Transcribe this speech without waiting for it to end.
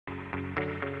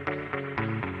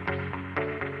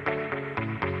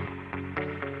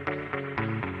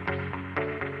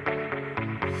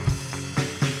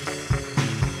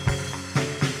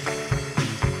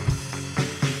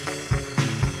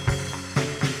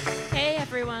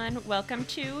welcome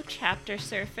to Chapter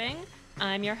Surfing.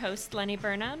 I'm your host, Lenny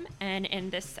Burnham, and in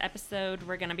this episode,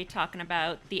 we're going to be talking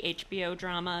about the HBO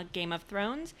drama Game of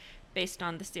Thrones, based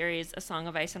on the series A Song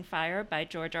of Ice and Fire by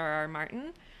George R.R.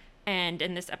 Martin. And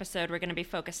in this episode, we're going to be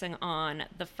focusing on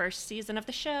the first season of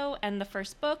the show and the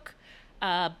first book,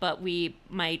 but we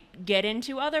might get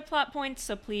into other plot points,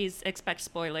 so please expect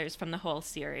spoilers from the whole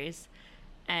series.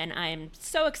 And I'm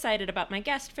so excited about my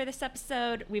guest for this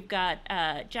episode. We've got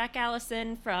Jack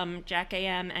Allison from Jack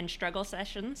AM and Struggle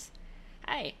Sessions.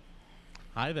 Hi.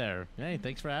 Hi there. Hey,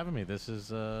 thanks for having me.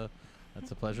 It's a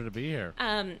pleasure to be here.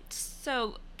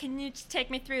 So can you just take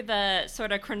me through the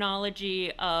sort of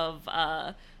chronology of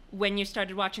when you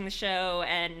started watching the show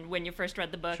and when you first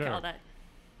read the book, Sure. all that?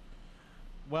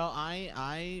 Well,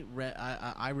 I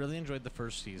really enjoyed the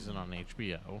first season on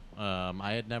HBO.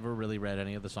 I had never really read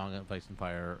any of the Song of Ice and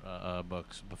Fire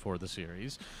books before the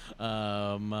series,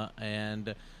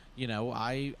 and you know,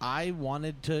 I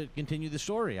wanted to continue the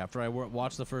story after I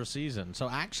watched the first season. So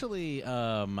actually,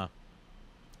 I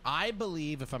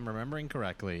believe, if I'm remembering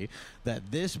correctly,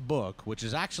 that this book, which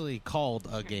is actually called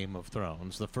A Game of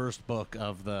Thrones, the first book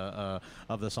of the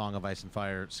Song of Ice and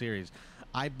Fire series,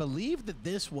 I believe that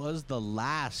this was the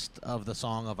last of the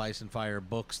Song of Ice and Fire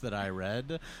books that I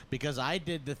read, because I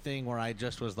did the thing where I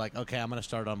just was like, okay, I'm going to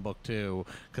start on book 2,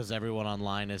 because everyone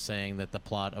online is saying that the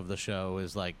plot of the show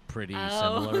is like pretty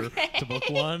similar to book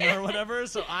 1 or whatever.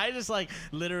 So I just like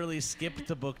literally skipped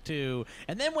to book 2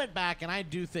 and then went back, and I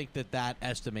do think that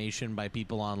estimation by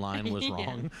people online was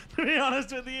wrong, to be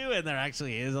honest with you. And there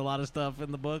actually is a lot of stuff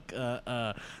in the book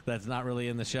that's not really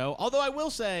in the show. Although I will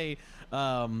say,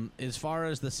 as far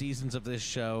as the seasons of this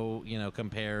show, you know,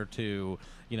 compare to,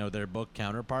 you know, their book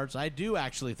counterparts, I do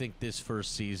actually think this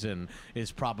first season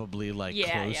is probably like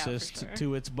closest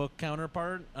to its book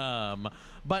counterpart.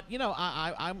 But you know,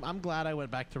 I'm glad I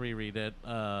went back to reread it,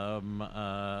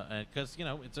 because you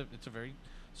know it's a very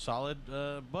solid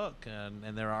book,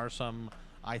 and there are some,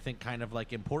 I think, kind of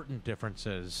like important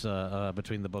differences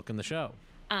between the book and the show.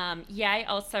 I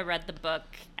also read the book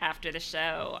after the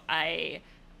show. I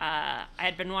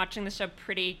had been watching the show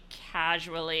pretty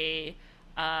casually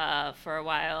for a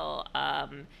while,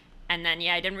 and then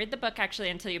I didn't read the book actually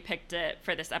until you picked it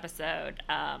for this episode,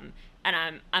 and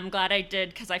I'm glad I did,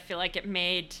 because I feel like it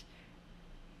really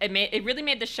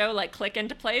made the show like click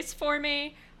into place for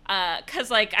me, because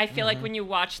like I feel like when you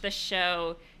watch the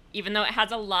show, even though it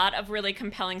has a lot of really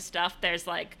compelling stuff, there's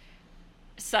like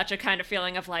such a kind of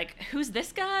feeling of like, who's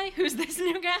this guy? Who's this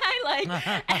new guy? Like,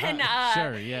 and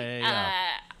sure,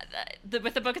 yeah.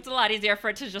 With the book, it's a lot easier for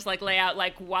it to just like lay out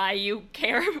like why you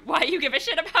care, why you give a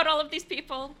shit about all of these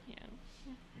people. Yeah.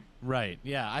 Right.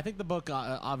 Yeah. I think the book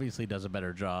obviously does a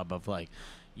better job of like,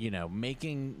 you know,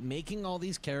 making all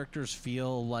these characters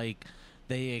feel like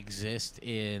they exist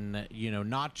in, you know,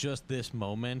 not just this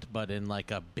moment, but in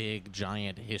like a big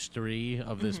giant history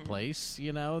of this place.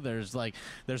 You know, there's a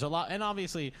lot, and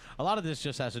obviously a lot of this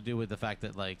just has to do with the fact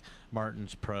that like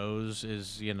Martin's prose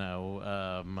is, you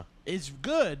know, is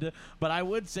good, but I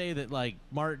would say that like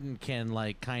Martin can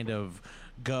like kind of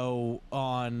go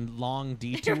on long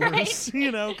detours, Right.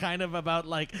 you know, kind of about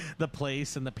like the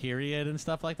place and the period and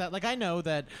stuff like that. Like I know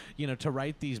that, you know, to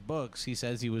write these books, he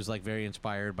says he was like very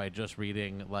inspired by just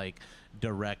reading like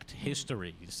direct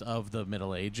histories of the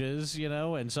Middle Ages, you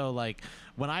know. And so like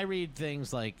when I read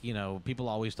things like, you know, people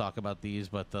always talk about these,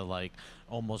 but the like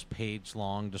almost page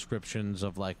long descriptions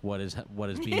of like what is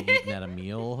being eaten at a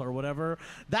meal or whatever,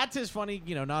 that's as funny,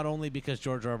 you know, not only because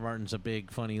George R. R. Martin's a big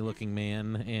funny looking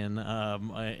man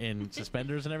in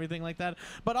suspenders and everything like that,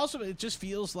 but also it just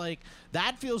feels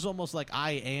almost like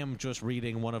I am just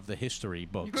reading one of the history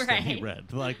books that he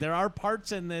read. Like there are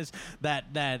parts in this that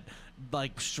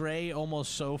like stray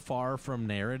almost so far from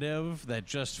narrative that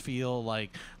just feel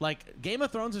like Game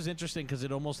of Thrones is interesting because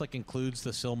it almost like includes the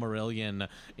Silmarillion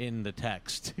in the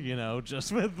text, you know,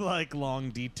 just with like long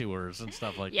detours and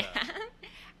stuff like that.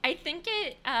 I think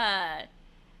it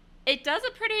does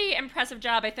a pretty impressive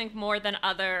job, I think, more than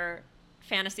other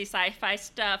fantasy sci-fi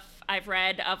stuff I've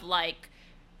read, of like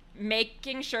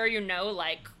making sure you know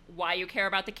like why you care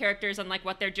about the characters and like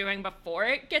what they're doing before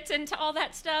it gets into all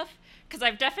that stuff. Because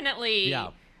I've definitely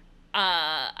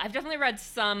read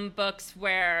some books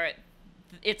where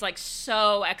it's like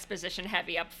so exposition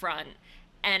heavy up front,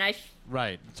 and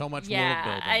so much world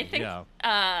building. I think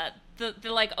the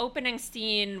like opening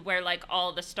scene where like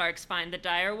all the Starks find the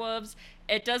direwolves,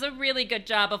 it does a really good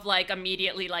job of like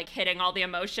immediately like hitting all the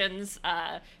emotions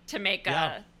to make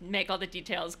all the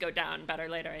details go down better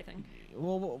later, I think.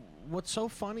 well, what's so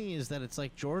funny is that it's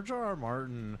like George R. R.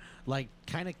 Martin, like,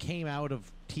 kind of came out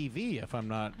of TV. If I'm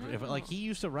not, if like he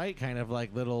used to write kind of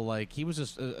like little, like he was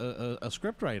a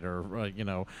script writer. You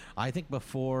know, I think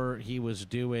before he was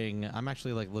doing. I'm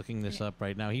actually like looking this up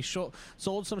right now. He sold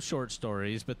some short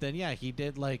stories, but then yeah, he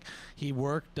did like he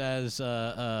worked as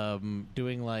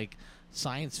doing like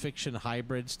science fiction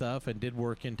hybrid stuff and did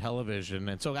work in television.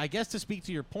 And so I guess to speak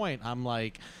to your point, I'm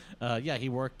like, yeah, he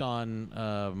worked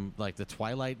on like the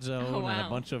Twilight Zone and a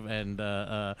bunch of,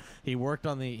 and he worked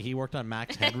on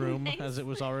Max Headroom as it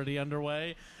was already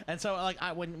underway. And so like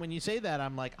when you say that,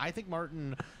 I'm like, I think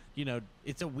Martin, you know,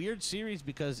 it's a weird series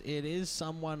because it is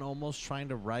someone almost trying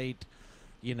to write,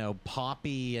 you know,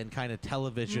 poppy and kind of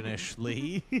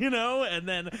television-ishly, you know, and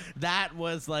then that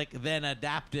was like then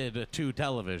adapted to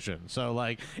television. So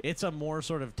like it's a more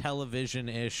sort of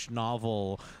television-ish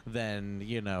novel than,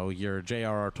 you know, your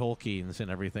J.R.R. Tolkien's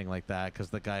and everything like that, because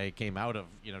the guy came out of,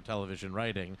 you know, television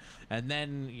writing. And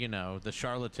then, you know, the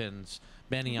charlatans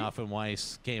Benioff and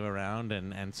Weiss came around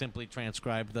and simply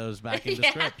transcribed those back into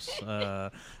scripts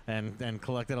and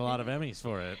collected a lot of Emmys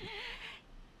for it.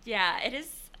 Yeah, it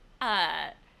is.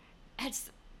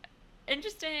 It's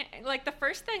interesting. Like the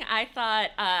first thing I thought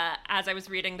as I was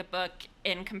reading the book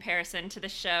in comparison to the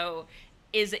show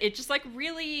is it just like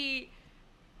really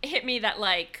hit me that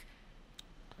like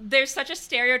there's such a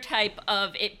stereotype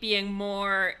of it being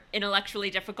more intellectually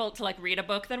difficult to like read a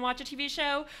book than watch a TV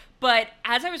show. But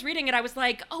as I was reading it, I was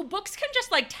like, oh, books can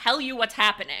just like tell you what's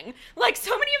happening. Like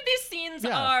so many of these scenes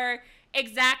are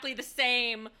exactly the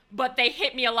same, but they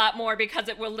hit me a lot more because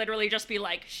it will literally just be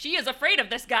like, she is afraid of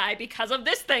this guy because of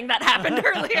this thing that happened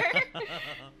earlier.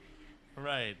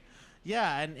 Right.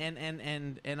 Yeah,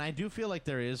 and I do feel like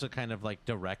there is a kind of like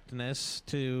directness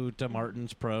to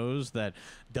Martin's prose that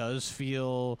does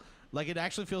feel like it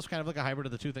actually feels kind of like a hybrid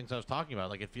of the two things I was talking about.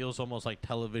 Like it feels almost like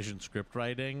television script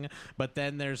writing, but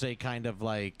then there's a kind of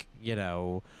like, you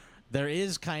know, there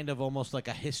is kind of almost like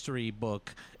a history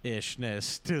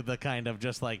book-ishness to the kind of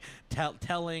just like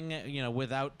telling, you know,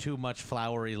 without too much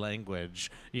flowery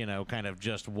language, you know, kind of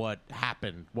just what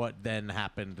happened, what then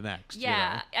happened next.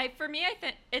 Yeah, you know? For me, I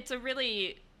think it's a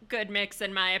really good mix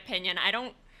in my opinion. I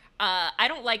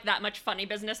don't like that much funny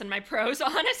business in my prose,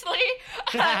 honestly.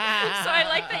 So I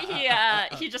like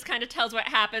that he just kind of tells what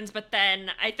happens, but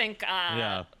then I think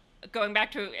going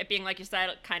back to it being, like you said,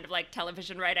 kind of like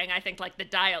television writing, I think like the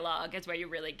dialogue is where you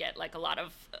really get like a lot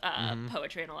of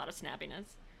poetry and a lot of snappiness.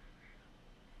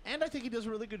 And I think he does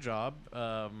a really good job.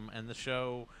 And the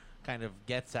show kind of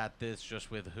gets at this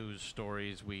just with whose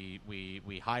stories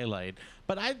we highlight.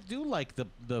 But I do like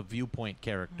the viewpoint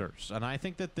characters, and I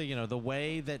think that the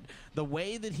way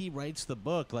that he writes the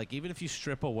book, like even if you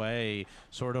strip away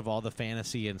sort of all the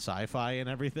fantasy and sci-fi and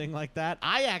everything like that,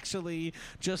 I actually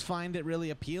just find it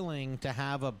really appealing to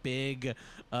have a big,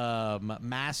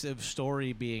 massive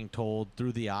story being told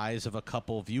through the eyes of a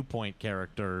couple viewpoint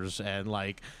characters, and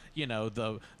like, you know,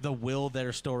 the will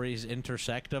their stories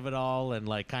intersect of it all, and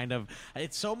like kind of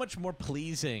it's so much more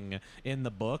pleasing in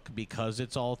the book because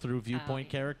it's all through viewpoint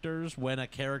characters. When a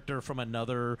character from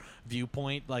another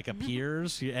viewpoint like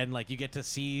appears and like you get to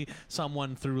see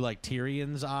someone through like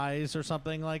Tyrion's eyes or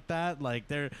something like that, like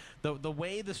the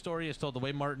way the story is told, the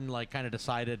way Martin like kind of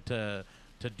decided to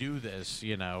do this,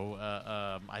 you know,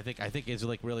 I think is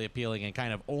like really appealing, and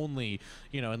kind of only,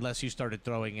 you know, unless you started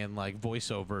throwing in like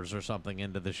voiceovers or something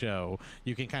into the show,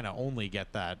 you can kind of only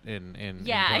get that in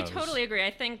I totally agree.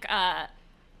 I think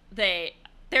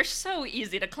they're so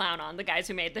easy to clown on, the guys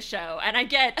who made the show, and I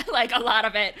get like a lot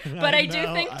of it, but I do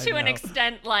think to an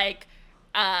extent like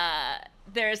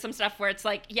there is some stuff where it's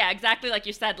like, yeah, exactly like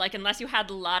you said, like unless you had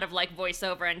a lot of like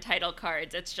voiceover and title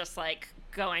cards, it's just like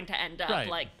going to end up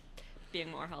like being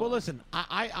more hollow. Well, listen,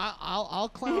 I'll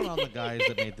clown on the guys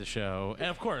that made the show, and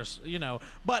of course, you know,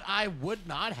 but I would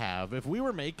not have, if we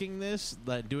were making this,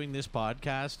 doing this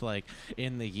podcast, like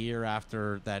in the year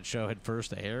after that show had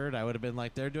first aired, I would have been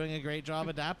like, they're doing a great job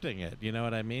adapting it. You know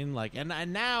what I mean? Like, and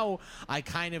now I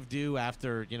kind of do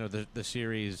after, you know, the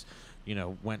series, you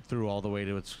know, went through all the way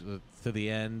to the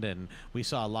end, and we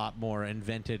saw a lot more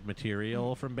invented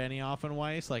material from Benioff and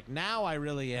Weiss. Like now, I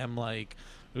really am like,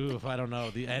 oof, I don't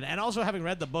know. And also having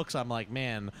read the books, I'm like,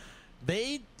 man,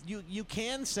 you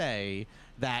can say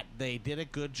that they did a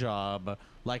good job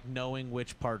like knowing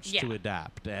which parts Yeah. to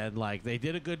adapt, and like they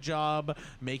did a good job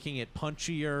making it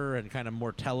punchier and kind of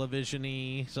more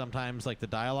television-y sometimes, like the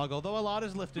dialogue, although a lot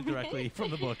is lifted directly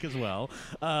from the book as well.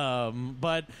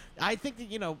 But I think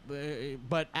that,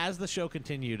 but as the show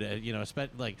continued,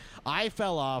 like I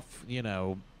fell off,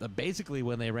 basically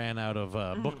when they ran out of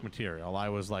book material. I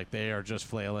was like, they are just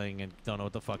flailing and don't know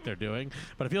what the fuck they're doing.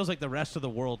 But it feels like the rest of the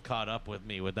world caught up with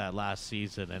me with that last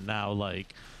season, and now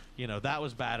like, that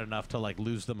was bad enough to like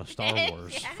lose them a Star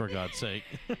Wars for God's sake.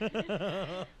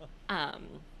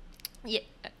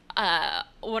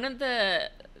 One of the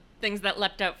things that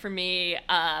leapt out for me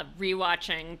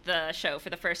rewatching the show for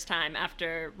the first time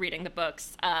after reading the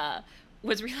books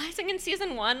was realizing in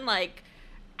season 1 like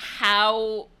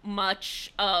how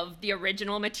much of the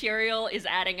original material is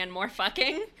adding in more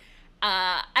fucking.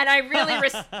 And I really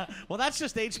well, that's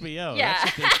just HBO. Yeah,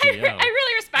 that's just HBO. I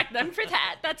really respect them for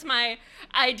that. That's my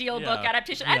ideal book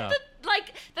adaptation. And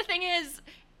the thing is,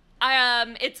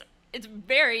 it's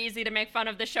very easy to make fun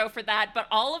of the show for that, but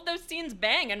all of those scenes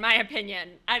bang, in my opinion.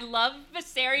 I love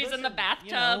Viserys in the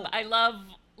bathtub. I love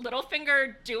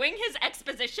Littlefinger doing his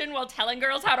exposition while telling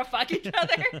girls how to fuck each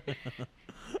other.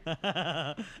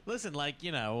 Listen,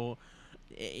 HBO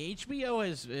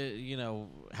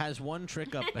has one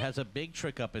trick up, has a big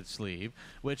trick up its sleeve,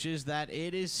 which is that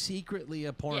it is secretly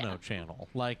a porno channel.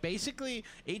 Like, basically,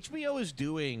 HBO is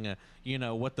doing,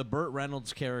 what the Burt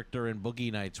Reynolds character in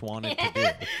Boogie Nights wanted to do.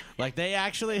 Like, they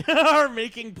actually are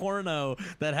making porno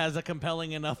that has a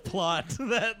compelling enough plot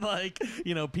that,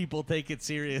 people take it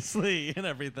seriously and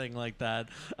everything like that.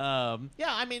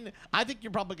 I mean, I think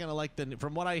you're probably going to like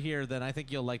from what I hear, then I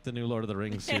think you'll like the new Lord of the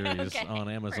Rings series on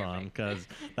Amazon, because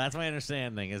that's my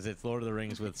understanding, is it's Lord of the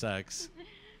Rings with sex.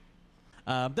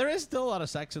 There is still a lot of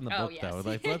sex in the book, though.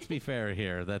 Like, let's be fair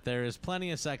here, that there is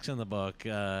plenty of sex in the book,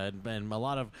 and a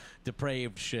lot of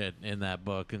depraved shit in that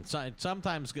book, and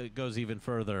sometimes it goes even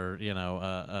further,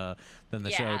 than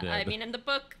the show did. I mean, in the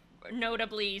book,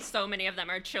 notably, so many of them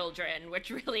are children, which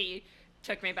really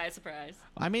took me by surprise.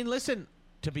 I mean, listen,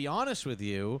 to be honest with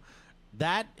you,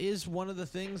 that is one of the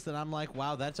things that I'm like,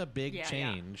 wow, that's a big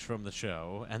change from the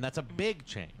show, and that's a big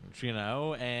change,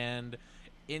 and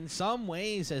in some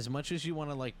ways, as much as you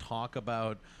want to talk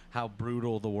about how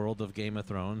brutal the world of Game of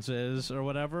Thrones is or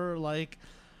whatever,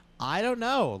 I don't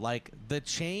know, the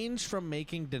change from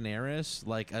making Daenerys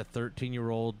a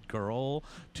 13-year-old girl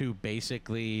to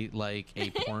basically a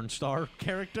porn star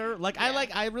character.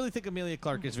 I really think Emilia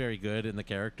Clarke is very good in the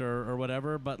character or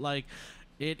whatever, but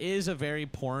it is a very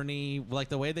porny,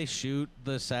 the way they shoot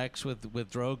the sex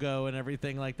with Drogo and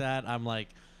everything like that. I'm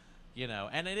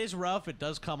and it is rough. It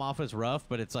does come off as rough,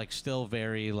 but it's still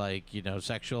very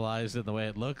sexualized in the way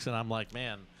it looks. And I'm like,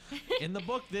 man, in the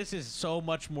book, this is so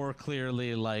much more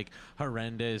clearly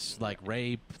horrendous,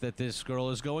 rape that this girl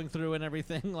is going through and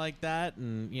everything like that.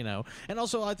 And, and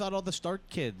also I thought all the Stark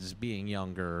kids being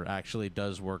younger actually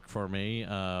does work for me.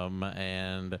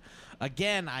 And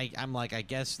again, I'm I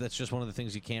guess that's just one of the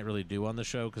things you can't really do on the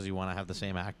show, because you want to have the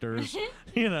same actors,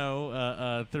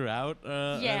 throughout.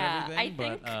 I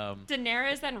think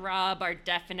Daenerys and Robb are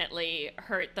definitely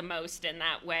hurt the most in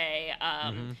that way.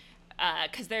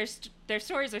 Because their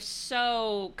stories are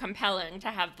so compelling to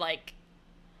have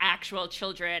actual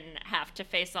children have to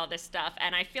face all this stuff,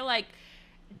 and I feel like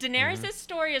Daenerys'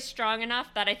 story is strong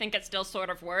enough that I think it still sort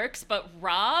of works, but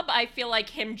Robb, I feel like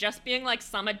him just being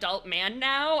some adult man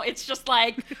now, it's just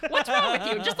what's wrong with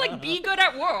you? Just be good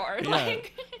at war. Yeah.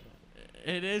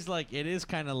 It is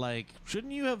kind of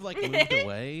shouldn't you have moved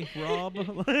away, Robb?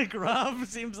 Robb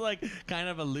seems kind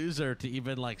of a loser to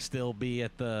even still be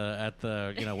at the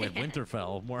with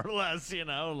Winterfell, more or less,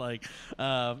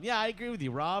 I agree with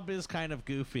you. Robb is kind of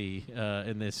goofy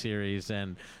in this series,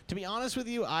 and to be honest with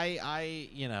you, I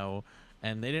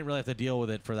and they didn't really have to deal with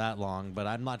it for that long, but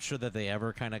I'm not sure that they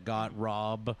ever kind of got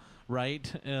Robb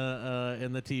right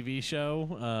in the TV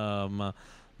show.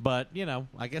 But,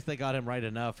 I guess they got him right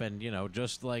enough, and,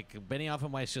 just Benioff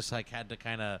and Weiss just had to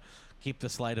kind of keep the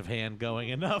sleight of hand going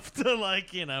enough to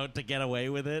to get away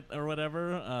with it or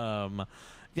whatever.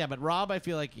 But Robb, I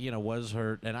feel was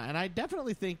hurt, and I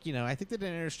definitely think, I think the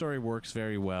Daenerys story works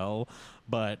very well,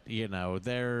 but,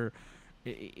 they're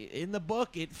in the book,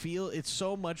 it's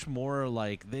so much more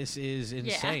this is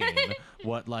insane.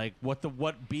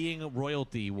 What being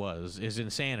royalty is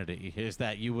insanity. Is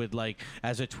that you would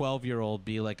as a 12-year-old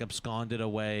be absconded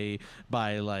away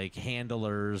by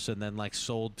handlers and then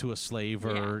sold to a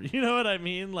slaver. You know what I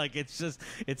mean?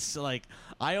 It's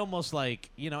I almost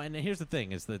and here's the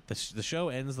thing, is that the show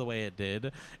ends the way it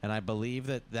did, and I believe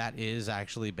that is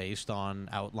actually based on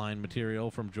outline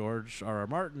material from George R.R.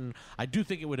 Martin. I do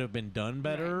think it would have been done done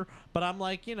better. But I'm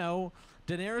like,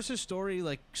 Daenerys' story,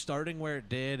 like starting where it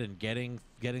did and getting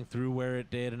through where it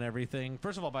did and everything.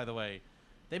 First of all, by the way,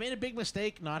 they made a big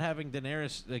mistake not having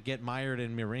Daenerys get mired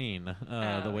in Meereen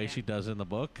the way she does in the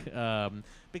book,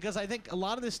 because I think a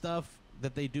lot of this stuff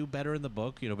that they do better in the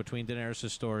book, between Daenerys'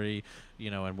 story,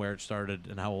 and where it started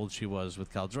and how old she was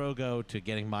with Khal Drogo to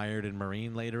getting mired in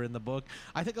Meereen later in the book.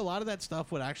 I think a lot of that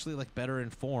stuff would actually like better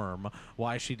inform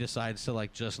why she decides to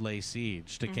like just lay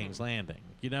siege to King's Landing.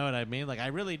 You know what I mean? Like I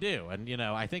really do. And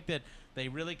I think that they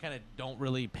really kind of don't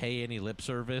really pay any lip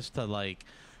service to like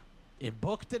in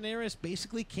book Daenerys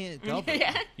basically can't govern.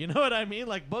 You know what I mean?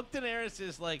 Like book Daenerys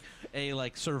is like a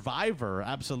like survivor,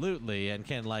 absolutely, and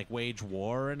can like wage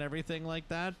war and everything like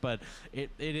that. But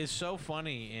it is so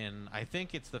funny in I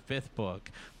think it's the 5th book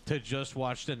to just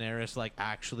watch Daenerys like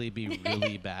actually be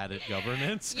really bad at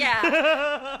governance. Yeah.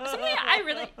 Something I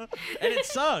really and it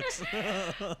sucks.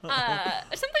 Something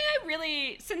I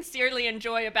really sincerely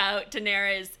enjoy about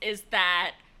Daenerys is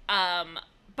that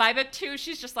by book 2,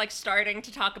 she's just, like, starting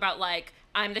to talk about, like,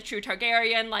 I'm the true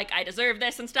Targaryen, like, I deserve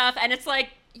this and stuff. And it's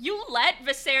like, you let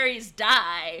Viserys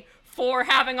die for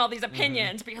having all these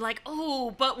opinions, but you're like,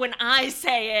 oh, but when I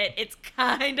say it, it's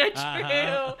kind of true.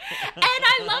 And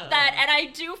I love that. And I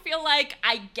do feel like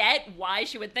I get why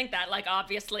she would think that. Like,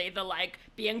 obviously, the, like,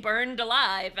 being burned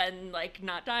alive and, like,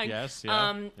 not dying. Yes,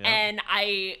 yeah. And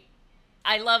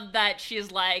I love that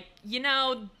she's like,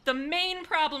 the main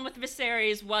problem with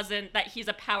Viserys wasn't that he's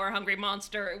a power-hungry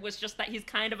monster. It was just that he's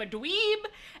kind of a dweeb,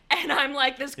 and I'm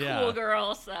like this cool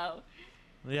girl, so...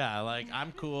 Yeah, like,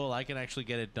 I'm cool. I can actually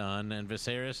get it done. And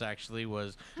Viserys actually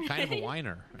was kind of a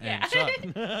whiner. And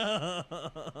sucked.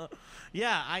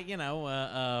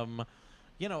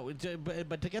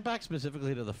 But to get back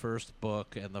specifically to the first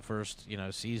book and the first,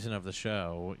 season of the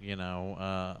show,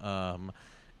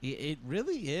 it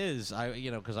really is.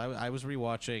 Because I was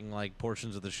rewatching like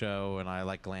portions of the show, and I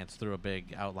like glanced through a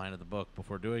big outline of the book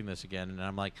before doing this again, and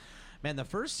I'm like, man, the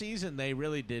first season they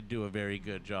really did do a very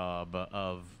good job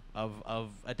of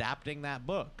adapting that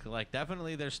book. Like,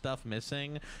 definitely there's stuff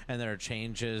missing, and there are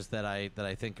changes that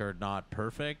I think are not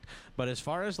perfect. But as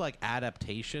far as like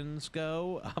adaptations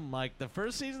go, I'm like, the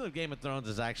first season of Game of Thrones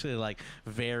is actually like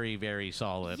very, very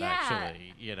solid. Yeah.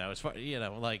 Actually, as far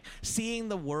like seeing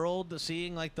the world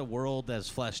as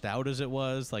fleshed out as it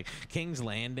was. Like King's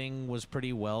Landing was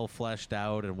pretty well fleshed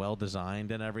out and well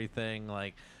designed and everything.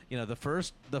 Like, the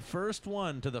first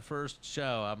one to the first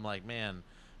show, I'm like, man,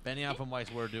 Benioff and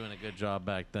Weiss were doing a good job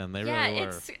back then. They really were.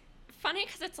 It's funny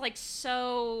because it's like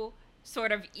so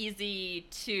sort of easy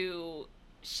to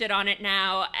shit on it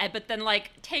now, but then like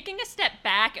taking a step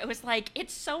back, it was like,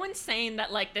 it's so insane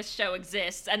that like this show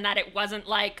exists and that it wasn't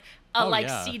like a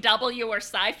CW or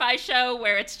Sci-Fi show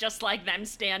where it's just like them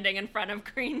standing in front of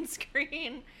green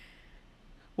screen.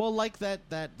 Well, like that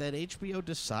HBO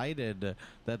decided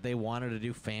that they wanted to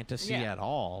do fantasy at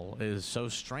all is so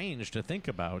strange to think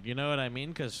about. You know what I mean?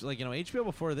 Because, like, HBO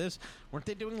before this, weren't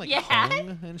they doing, like,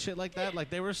 Kung and shit like that? Like,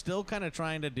 they were still kind of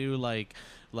trying to do, like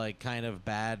kind of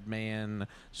Batman,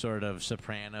 sort of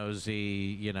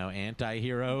Sopranos-y,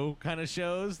 anti-hero kind of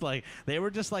shows. Like, they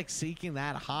were just, like, seeking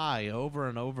that high over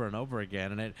and over and over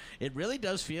again. And it really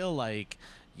does feel like,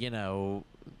 Game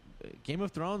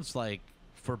of Thrones, like,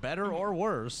 for better or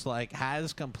worse, like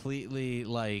has completely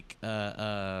like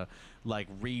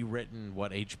rewritten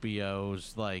what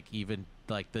HBO's like even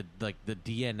like the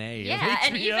DNA of HBO.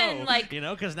 And even like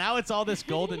because now it's all this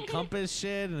Golden Compass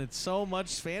shit, and it's so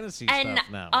much fantasy and stuff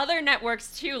now. Other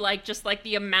networks too, like just like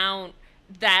the amount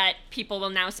that people will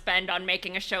now spend on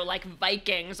making a show like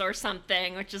Vikings or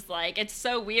something, which is like, it's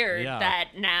so weird that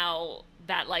now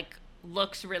that like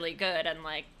looks really good, and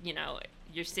like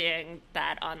you're seeing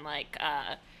that on like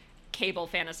cable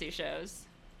fantasy shows.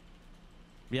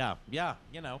 Yeah,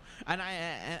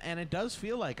 and it does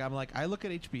feel like I look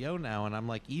at HBO now, and I'm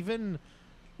like, even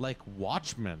like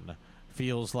Watchmen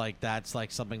feels like that's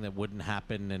like something that wouldn't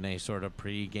happen in a sort of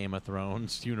pre-Game of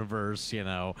Thrones universe.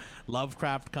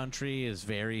 Lovecraft Country is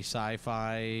very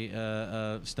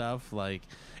sci-fi stuff, like,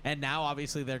 and now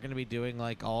obviously they're going to be doing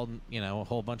like all a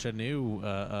whole bunch of new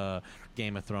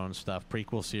Game of Thrones stuff,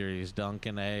 prequel series, Dunk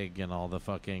and Egg, and all the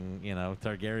fucking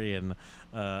Targaryen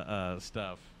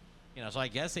stuff. So I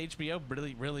guess HBO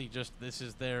really just, this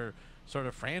is their sort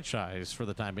of franchise for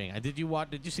the time being. Did you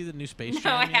see the new Space Jam?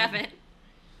 No, I haven't.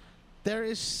 There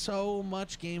is so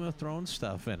much Game of Thrones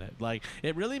stuff in it. Like,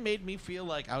 it really made me feel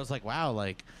like, I was like, wow,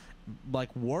 like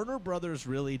Warner Brothers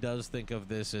really does think of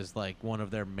this as like one of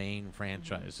their main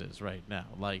franchises right now.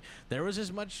 Like, there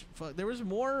was there was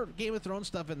more Game of Thrones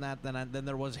stuff in that than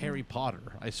there was Harry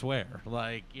Potter, I swear.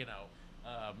 Like,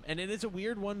 And it is a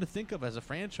weird one to think of as a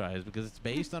franchise because it's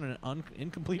based on an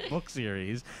incomplete book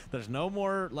series. There's no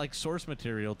more like source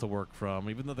material to work from,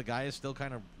 even though the guy is still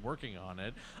kind of working on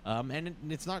it. And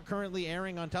it's not currently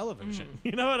airing on television.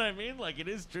 You know what I mean? Like, it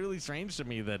is truly strange to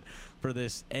me that for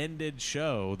this ended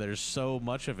show, there's so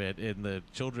much of it in the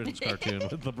children's cartoon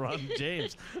with LeBron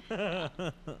James.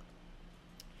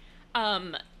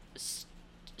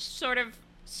 Sort of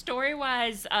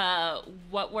story-wise,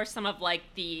 what were some of like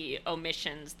the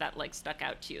omissions that like stuck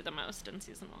out to you the most in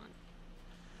season 1?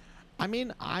 I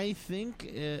mean, I think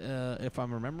if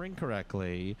I'm remembering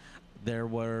correctly, there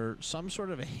were some sort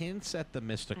of hints at the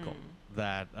mystical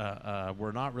that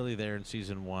were not really there in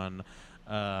season 1,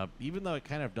 even though it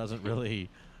kind of doesn't really,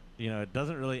 it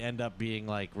doesn't really end up being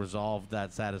like resolved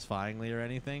that satisfyingly or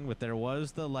anything. But there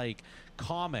was the like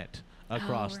comet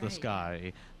across the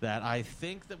sky that I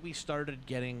think that we started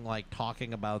getting like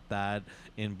talking about that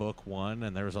in book 1,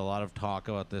 and there was a lot of talk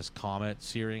about this comet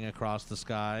searing across the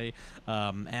sky,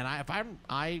 and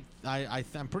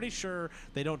I'm pretty sure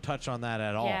they don't touch on that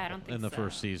at all in the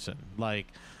first season, like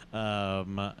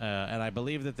and I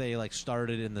believe that they like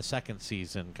started in the second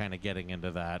season kind of getting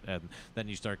into that, and then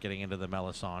you start getting into the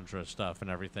Melisandre stuff and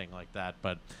everything like that.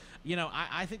 But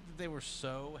I think that they were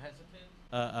so hesitant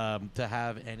to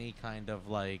have any kind of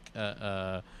like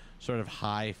sort of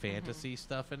high fantasy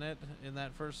stuff in it in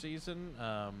that first season.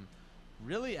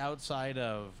 Really outside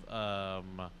of the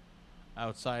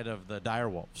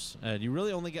direwolves, and you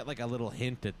really only get like a little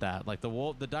hint at that. Like the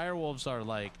direwolves are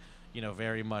like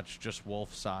very much just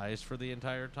wolf sized for the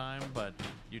entire time, but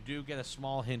you do get a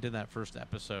small hint in that first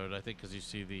episode, I think, because you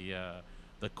see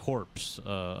the corpse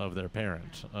of their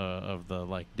parent, of the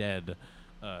like dead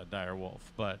direwolf.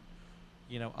 But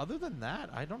other than that,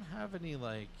 I don't have any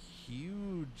like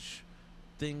huge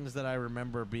things that I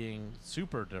remember being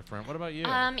super different. What about you?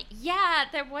 Yeah,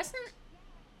 there wasn't.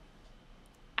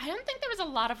 I don't think there was a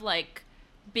lot of like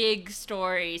big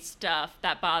story stuff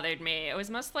that bothered me. It was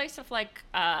mostly stuff like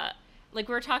we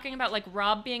were talking about like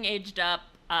Rob being aged up.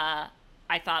 I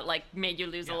thought like made you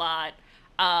lose a lot.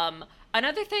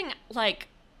 Another thing, like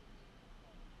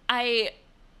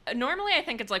Normally, I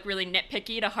think it's like really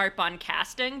nitpicky to harp on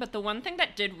casting, but the one thing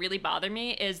that did really bother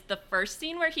me is the first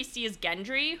scene where he sees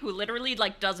Gendry, who literally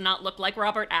like does not look like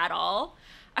Robert at all.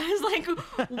 I was like,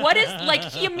 what is, like,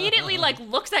 he immediately like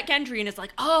looks at Gendry and is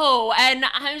like, oh, and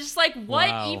I'm just like, what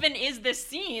even is this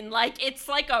scene? Like, it's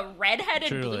like a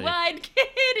redheaded, blue-eyed kid.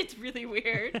 It's really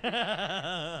weird.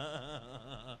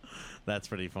 That's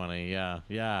pretty funny.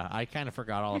 Yeah. I kind of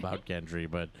forgot all about Gendry,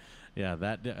 but. Yeah,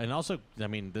 that, and also, I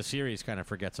mean, the series kind of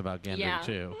forgets about Gendry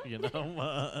too,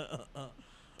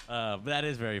 that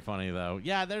is very funny, though.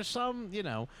 Yeah, there's some,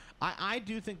 I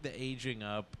do think the aging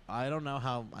up, I don't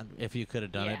know if you could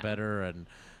have done it better, and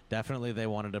definitely they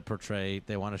want to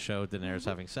show Daenerys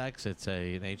having sex. It's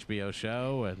an HBO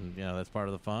show, and, that's part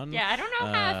of the fun. Yeah, I don't know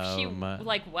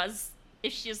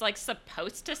if she's, like,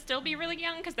 supposed to still be really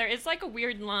young, because there is, like, a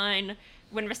weird line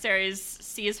when Viserys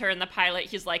sees her in the pilot.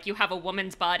 He's like, you have a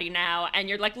woman's body now, and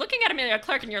you're like looking at Emilia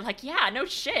Clarke and you're like, yeah, no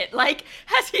shit, like,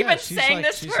 has he been saying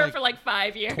this to her for like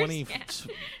 5 years? 20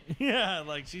 yeah,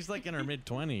 like she's like in her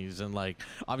mid-20s and like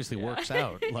obviously works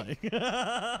out like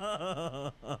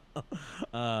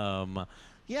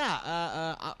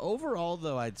overall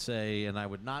though, I'd say, and I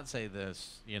would not say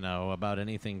this about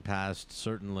anything past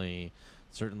certainly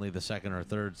the second or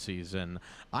third season,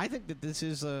 I think that this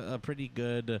is a pretty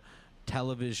good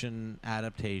television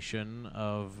adaptation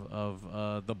of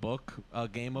the book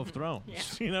Game of Thrones. Yeah.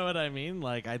 You know what I mean?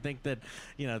 Like, I think that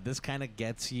this kind of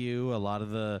gets you a lot of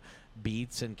the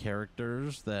beats and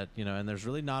characters that and there's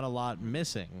really not a lot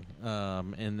missing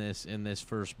in this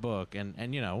first book, and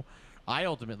I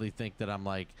ultimately think that I'm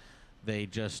like, they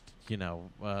just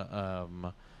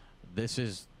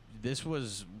this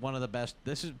was one of the best.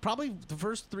 This is probably the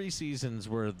first 3 seasons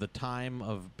were the time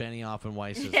of Benioff and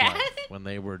Weiss's life, when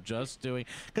they were just doing.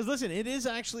 Because listen, it is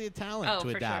actually a talent to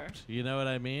adapt. Sure. You know what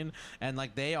I mean? And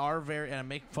like they are very. And I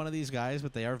make fun of these guys,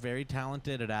 but they are very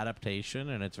talented at adaptation,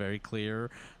 and it's very clear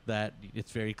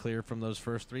from those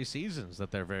first 3 seasons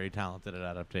that they're very talented at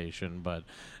adaptation. But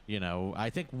I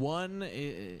think one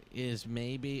is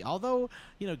maybe, although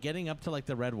getting up to like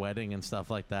the Red Wedding and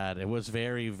stuff like that, it was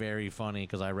very, very funny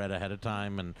because I read ahead of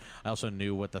time, and I also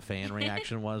knew what the fan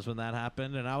reaction was when that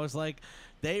happened, and I was like,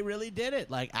 they really did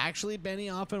it. Like, actually,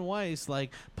 Benioff and Weiss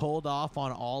like pulled off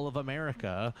on all of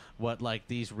America what like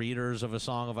these readers of A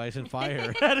Song of Ice and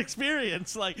Fire had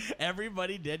experienced. Like,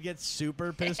 everybody did get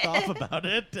super pissed off about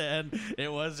it, and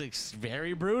it was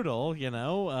very brutal,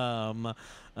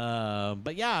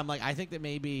 But yeah, I'm like, I think that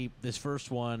maybe this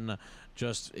first one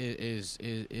just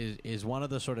is one of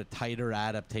the sort of tighter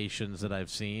adaptations that I've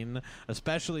seen,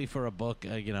 especially for a book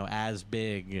as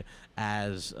big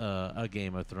as a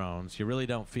Game of Thrones. You really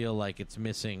don't feel like it's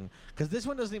missing, because this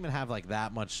one doesn't even have like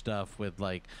that much stuff with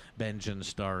like Benjen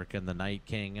Stark and the Night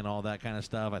King and all that kind of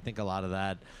stuff. I think a lot of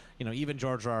that, even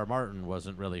George R. R. Martin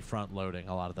wasn't really front loading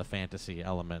a lot of the fantasy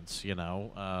elements.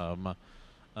 But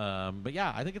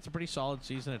yeah, I think it's a pretty solid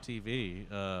season of TV.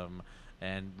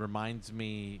 And reminds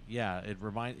me,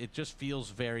 it just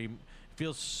feels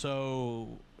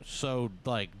so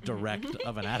like direct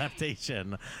of an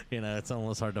adaptation. It's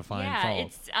almost hard to find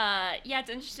fault. It's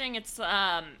interesting.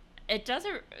 It does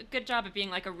a good job of being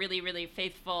like a really, really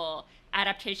faithful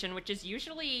adaptation, which is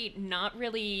usually not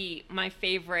really my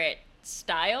favorite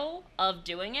style of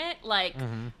doing it. Like,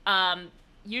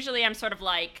 usually I'm sort of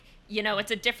like,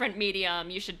 it's a different medium.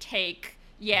 You should take.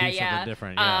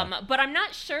 Different, yeah. But I'm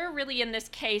not sure really in this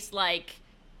case, like,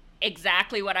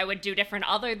 exactly what I would do different,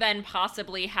 other than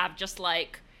possibly have just,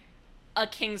 like, a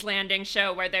King's Landing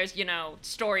show where there's,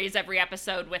 stories every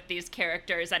episode with these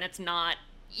characters, and it's not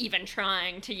even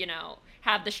trying to,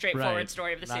 have the straightforward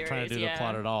story of the series. Not trying to do the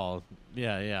plot at all.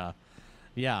 Yeah.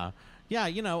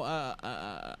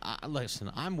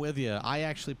 Listen, I'm with you. I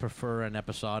actually prefer an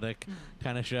episodic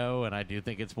kind of show, and I do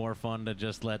think it's more fun to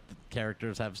just let the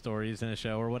characters have stories in a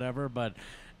show or whatever. But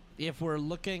if we're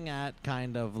looking at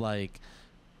kind of like,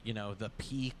 the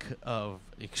peak of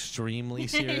extremely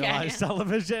serialized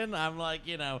television, I'm like,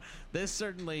 this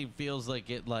certainly feels like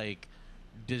it like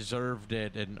deserved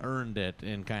it and earned it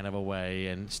in kind of a way,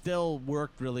 and still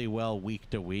worked really well week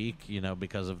to week,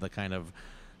 because of the kind of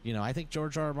I think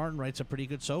George R. R. Martin writes a pretty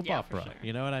good soap opera. Sure.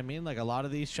 You know what I mean? Like, a lot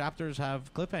of these chapters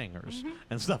have cliffhangers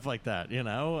and stuff like that, and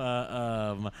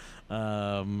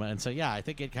so, yeah, I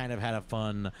think it kind of had a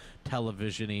fun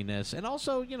television-iness. And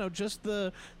also, just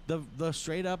the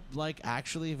straight up, like,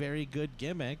 actually very good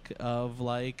gimmick of,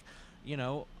 like,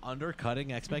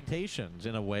 undercutting expectations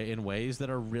in ways that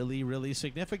are really, really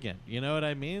significant. You know what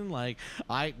I mean? Like,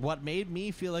 what made me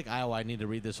feel like, I need to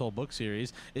read this whole book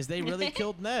series is they really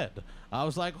killed Ned. I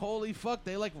was like, holy fuck,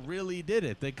 they like really did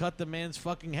it. They cut the man's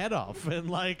fucking head off in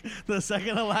like the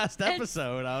second to last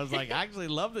episode. I was like, I actually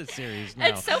love this series now.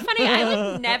 It's so funny. I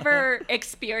like never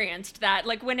experienced that.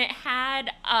 Like, when it had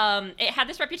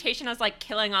this reputation as like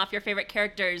killing off your favorite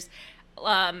characters.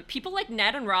 People like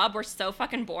Ned and Rob were so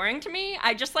fucking boring to me.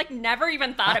 I just like never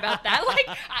even thought about that. Like,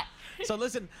 so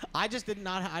listen, I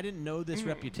didn't know this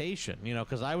reputation,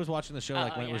 because I was watching the show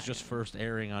when it was just first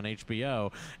airing on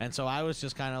HBO, and so I was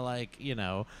just kind of like,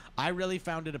 I really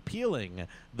found it appealing.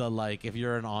 Like, if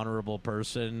you're an honorable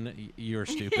person, you're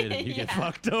stupid and you get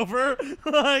fucked over.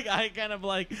 Like,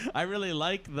 I really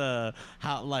like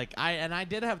I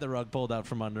did have the rug pulled out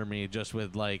from under me just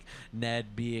with like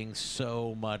Ned being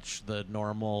so much the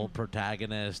normal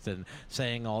protagonist and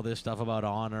saying all this stuff about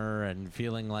honor and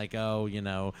feeling like,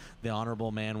 the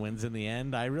honorable man wins in the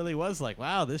end. I really was like,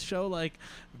 wow, this show like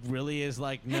really is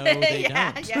like, no, they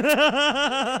don't.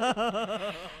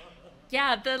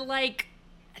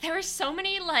 There are so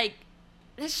many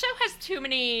this show has too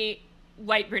many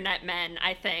white brunette men,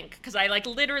 I think, because I like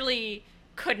literally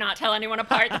could not tell anyone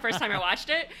apart the first time I watched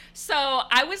it. So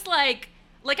I was like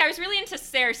I was really into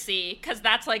Cersei, because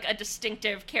that's like a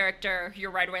distinctive character.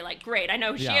 You're right away like, great, I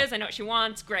know who she is, I know what she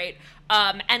wants, great.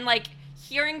 And like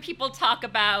hearing people talk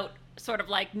about sort of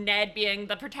like Ned being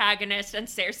the protagonist and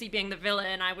Cersei being the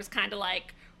villain, I was kind of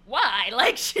like, why?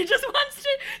 Like, she wants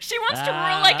to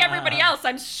rule like everybody else.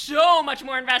 I'm so much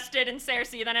more invested in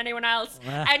Cersei than anyone else.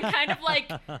 And kind of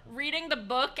like reading the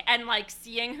book and like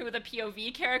seeing who the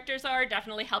POV characters are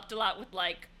definitely helped a lot with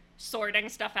like sorting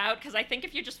stuff out, because I think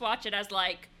if you just watch it as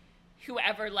like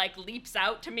whoever like leaps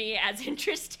out to me as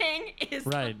interesting is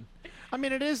right. I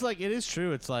mean, it is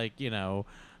true. It's like,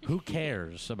 who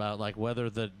cares about like whether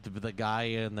the guy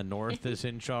in the north is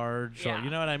in charge or,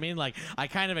 you know what I mean? Like, I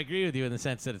kind of agree with you in the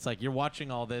sense that it's like you're watching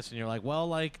all this and you're like, well,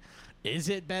 like, is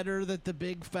it better that the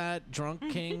big fat drunk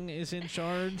king is in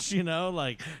charge?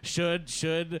 Like, should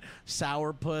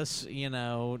sourpuss,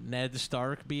 Ned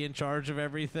Stark be in charge of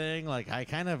everything? Like, I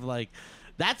kind of like.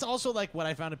 That's also like what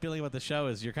I found appealing about the show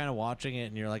is you're kind of watching it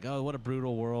and you're like, oh, what a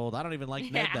brutal world. I don't even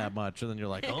like Ned that much. And then you're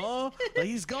like, oh,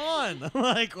 he's gone.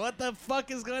 Like, what the fuck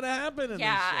is going to happen in this show?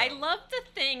 I love the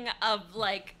thing of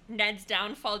like Ned's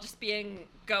downfall just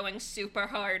going super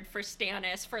hard for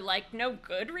Stannis for like no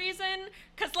good reason.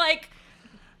 Because like.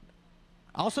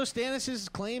 Also,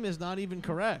 Stannis' claim is not even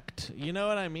correct. You know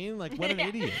what I mean? Like, what an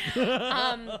idiot.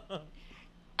 And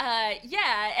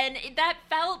that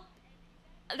felt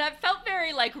that felt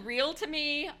very like real to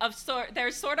me.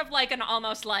 There's sort of like an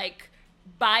almost like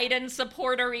Biden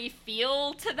supportery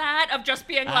feel to that of just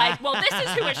being like, well, this is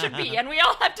who it should be, and we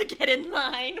all have to get in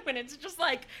line when it's just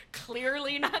like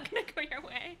clearly not going to go your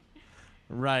way.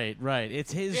 Right.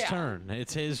 It's his turn.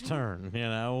 It's his turn.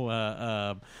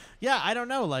 Yeah, I don't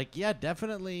know. Like, yeah,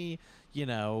 definitely. Ned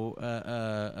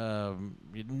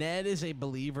is a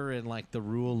believer in like the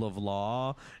rule of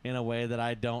law in a way that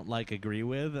I don't like agree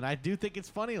with, and I do think it's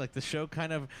funny. Like the show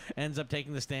kind of ends up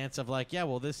taking the stance of like, yeah,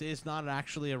 well, this is not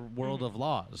actually a world of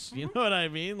laws. You know what I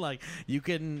mean? Like you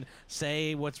can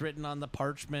say what's written on the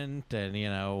parchment, and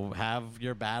have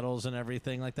your battles and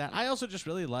everything like that. I also just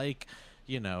really like.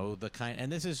 The kind, and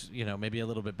this is, maybe a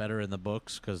little bit better in the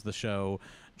books because the show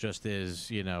just is,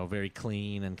 very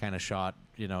clean and kind of shot,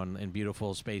 in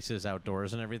beautiful spaces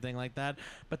outdoors and everything like that.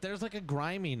 But there's like a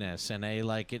griminess and a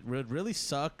like it would really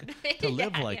suck to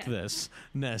live like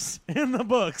this-ness in the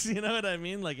books. You know what I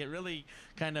mean? Like it really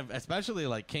kind of, especially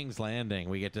like King's Landing,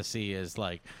 we get to see is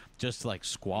like just like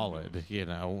squalid,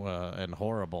 and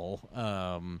horrible.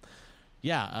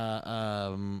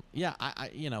 I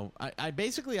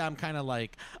basically I'm kind of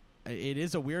like, it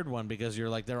is a weird one because you're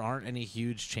like there aren't any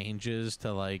huge changes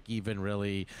to like even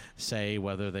really say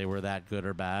whether they were that good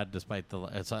or bad, despite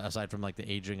aside from like the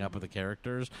aging up of the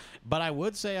characters. But I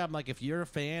would say I'm like, if you're a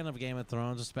fan of Game of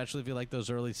Thrones, especially if you like those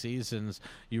early seasons,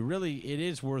 it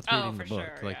is worth reading the book.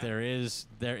 Sure, like there is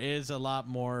a lot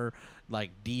more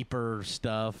like deeper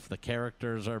stuff. The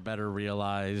characters are better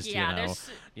realized.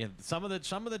 Some of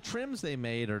the trims they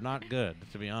made are not good,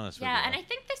 to be honest with you. Yeah, and I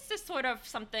think this is sort of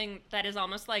something that is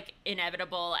almost like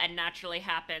inevitable and naturally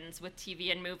happens with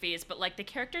TV and movies, but like the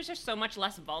characters are so much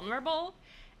less vulnerable.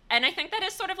 And I think that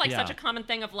is sort of like such a common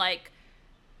thing of like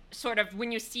sort of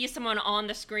when you see someone on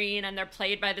the screen and they're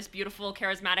played by this beautiful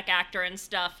charismatic actor and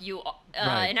stuff, you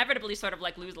inevitably sort of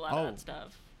like lose a lot of that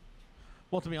stuff.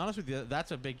 Well, to be honest with you,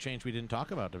 that's a big change we didn't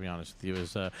talk about, to be honest with you,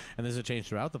 and this is a change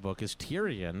throughout the book, is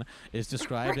Tyrion is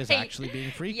described as actually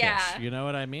being freakish. Yeah. You know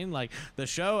what I mean? Like, the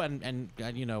show, and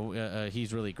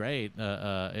he's really great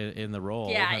in the role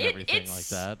and everything like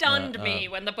that. It stunned me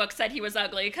when the book said he was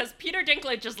ugly, because Peter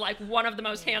Dinklage is, like, one of the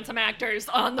most handsome actors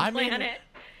on the planet.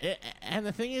 And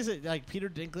the thing is that like Peter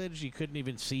Dinklage, you couldn't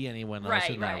even see anyone else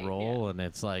in that role, and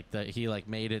it's like that he like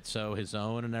made it so his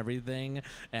own and everything.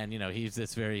 And he's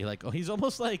this very like he's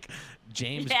almost like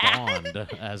James Bond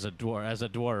as a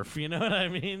dwarf. You know what I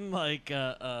mean? Like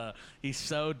he's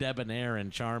so debonair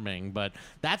and charming. But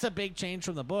that's a big change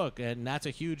from the book, and that's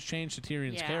a huge change to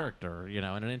Tyrion's character. In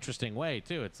an interesting way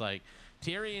too. It's like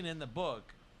Tyrion in the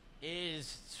book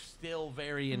is still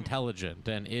very intelligent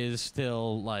and is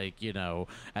still like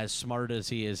as smart as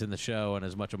he is in the show and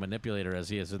as much a manipulator as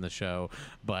he is in the show,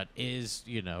 but is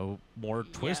more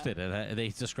twisted, and they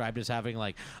described as having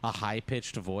like a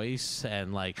high-pitched voice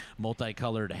and like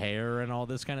multicolored hair and all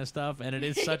this kind of stuff, and it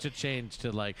is such a change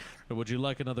to like, would you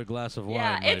like another glass of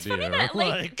wine, my it's dear? Funny that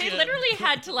like they literally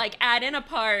had to like add in a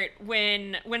part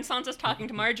when Sansa's talking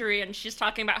to Marjorie and she's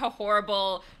talking about how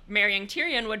horrible marrying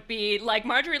Tyrion would be. Like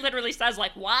Marjorie literally says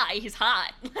like, why? He's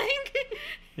hot. Like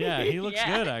yeah, he looks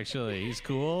good actually. He's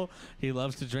cool. He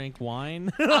loves to drink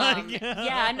wine.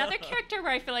 Another character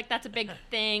where I feel like that's a big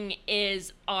thing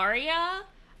is Arya.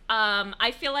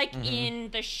 I feel like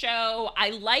in the show I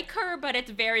like her, but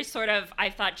it's very sort of, I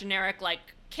thought, generic like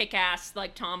kick-ass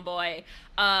like tomboy.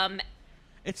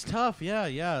 It's tough, yeah.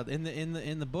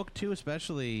 In the book too,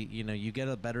 especially, you get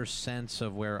a better sense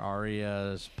of where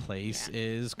Arya's place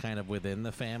is, kind of within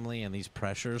the family, and these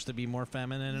pressures to be more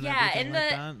feminine and everything like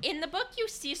that. In the book, you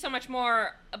see so much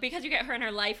more because you get her in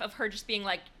her life of her just being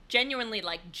like genuinely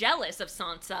like jealous of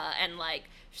Sansa and like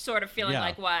sort of feeling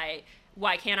like why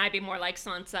can't I be more like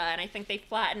Sansa? And I think they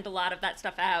flattened a lot of that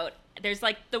stuff out. There's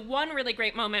like the one really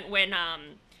great moment when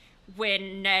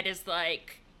Ned is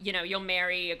like, you'll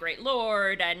marry a great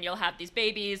lord and you'll have these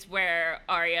babies, where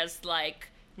Arya's like,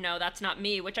 no, that's not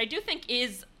me, which I do think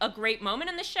is a great moment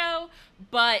in the show,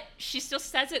 but she still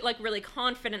says it like really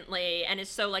confidently and is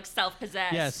so like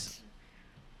self-possessed. Yes.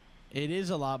 It is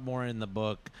a lot more in the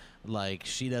book. Like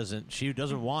she doesn't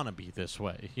want to be this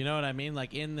way. You know what I mean?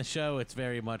 Like in the show, it's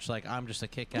very much like I'm just a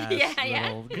kick-ass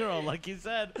little girl, like you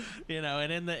said.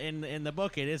 And in the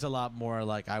book, it is a lot more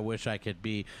like I wish I could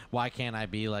be. Why can't I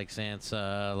be like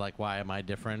Sansa? Like why am I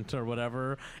different or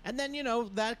whatever? And then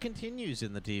that continues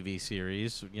in the TV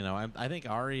series. I think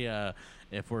Arya,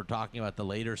 if we're talking about the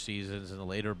later seasons and the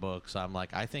later books, I'm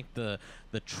like, I think the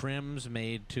trims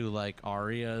made to like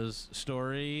Arya's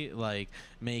story like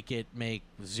make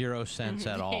zero sense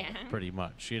at all, pretty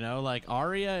much. Like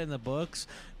Arya in the books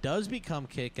does become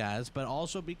kick-ass, but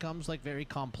also becomes like very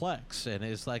complex and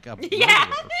is like a Yeah.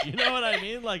 murderer. You know what I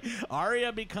mean? Like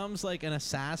Arya becomes like an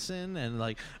assassin and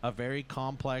like a very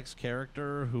complex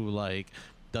character who like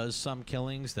does some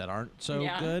killings that aren't so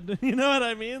Yeah. good. You know what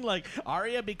I mean? Like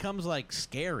Arya becomes like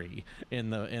scary in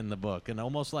the book, and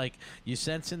almost like you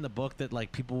sense in the book that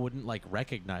like people wouldn't like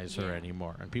recognize her Yeah.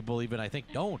 anymore, and people even I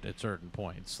think don't at certain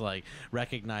points like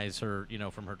recognize her, you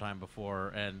know, from her time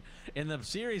before. And in the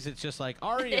series, it's just like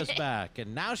Arya's back,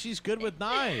 and now she's good with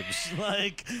knives.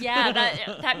 Like Yeah,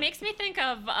 that makes me think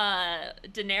of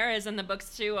Daenerys in the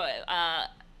books too.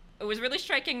 It was really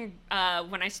striking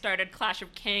when I started Clash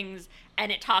of Kings,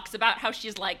 and it talks about how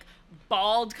she's like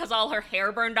bald because all her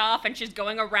hair burned off, and she's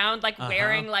going around like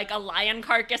wearing like a lion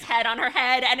carcass head on her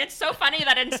head. And it's so funny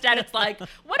that instead it's like,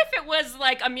 what if it was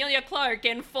like Amelia Clarke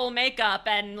in full makeup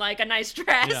and like a nice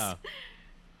dress? Yeah.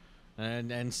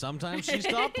 And sometimes she's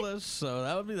topless, so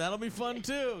that'll be fun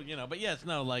too, you know. But yes,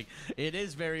 no, like it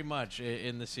is very much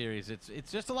in the series.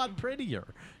 It's just a lot prettier,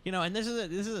 you know. And this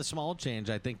is a small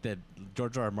change I think that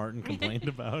George R. R. Martin complained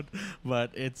about, but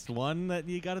it's one that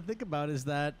you got to think about is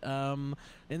that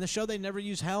in the show they never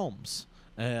use helms.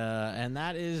 And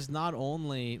that is not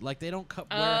only like they don't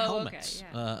wear helmets,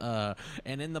 okay, yeah.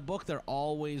 And in the book they're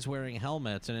always wearing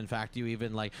helmets, and in fact you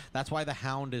even like that's why the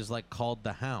Hound is like called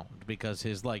the Hound, because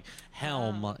his like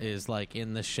helm is like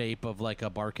in the shape of like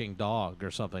a barking dog or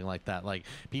something like that. Like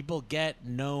people get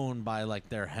known by like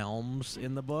their helms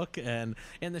in the book, and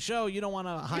in the show you don't want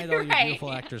to hide all your Right.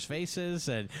 beautiful actors' faces,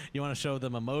 and you want to show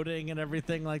them emoting and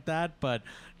everything like that. But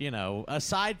you know,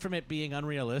 aside from it being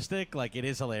unrealistic, like it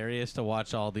is hilarious to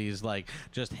watch all these like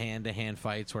just hand-to-hand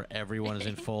fights where everyone is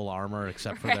in full armor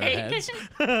except for their Right. heads.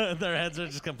 Their heads are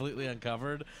just completely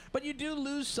uncovered. But you do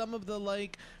lose some of the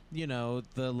like, you know,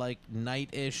 the like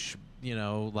knight-ish, you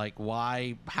know, like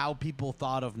how people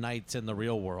thought of knights in the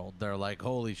real world. They're like,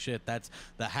 holy shit, that's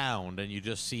the Hound, and you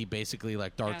just see basically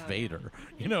like Darth Oh, Vader.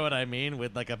 You know what I mean?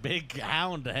 With like a big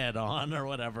hound head on or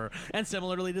whatever. And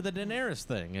similarly to the Daenerys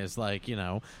thing is like, you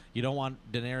know, you don't want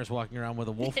Daenerys walking around with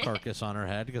a wolf carcass on her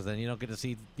head, because then you don't get to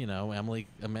see, you know,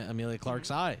 Amelia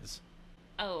Clarke's eyes.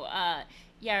 Oh,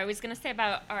 yeah, I was going to say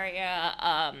about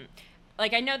Arya,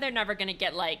 like, I know they're never going to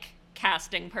get, like,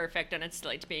 casting perfect, and it's,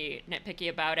 like, to be nitpicky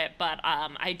about it, but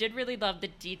I did really love the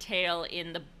detail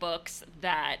in the books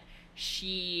that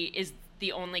she is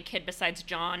the only kid besides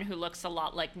Jon who looks a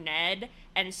lot like Ned,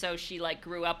 and so she, like,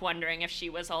 grew up wondering if she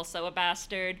was also a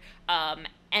bastard.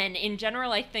 And in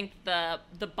general, I think the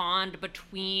bond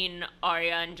between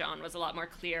Arya and Jon was a lot more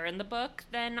clear in the book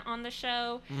than on the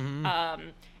show.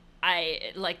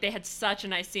 I like they had such a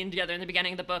nice scene together in the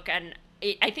beginning of the book, and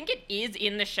I think it is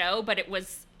in the show, but it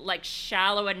was like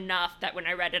shallow enough that when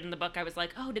I read it in the book, I was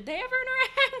like, oh, did they ever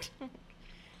interact?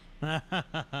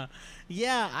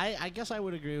 Yeah, I guess I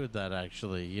would agree with that,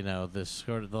 actually. You know, this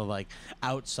sort of the like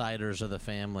outsiders of the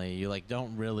family, you like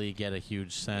don't really get a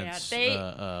huge sense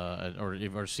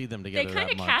or see them together They that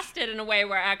kind of much. cast it in a way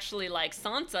where actually like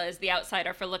Sansa is the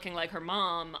outsider for looking like her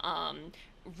mom.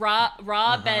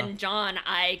 Rob and Jon,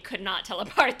 I could not tell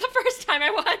apart the first time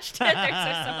I watched it. They're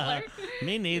so similar.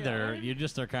 Me neither. Yeah. You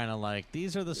just are kind of like,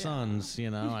 these are the sons, you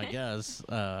know, I guess.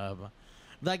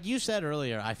 Like you said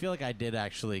earlier, I feel like I did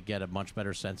actually get a much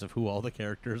better sense of who all the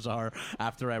characters are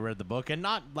after I read the book, and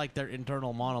not like their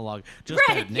internal monologue, just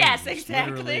Right, their yes, names.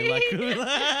 exactly. Literally,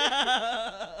 like,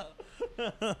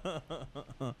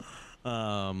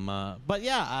 but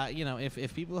yeah, you know,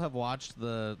 if people have watched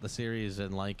the series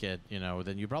and like it, you know,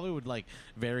 then you probably would like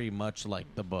very much like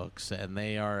the books, and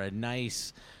they are a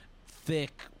nice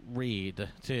thick read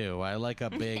too. I like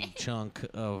a big chunk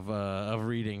of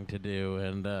reading to do,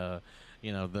 and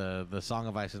you know, the Song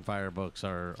of Ice and Fire books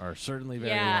are certainly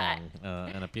very long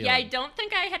and appealing. Yeah, I don't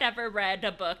think I had ever read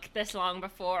a book this long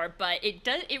before, but it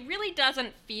really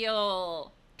doesn't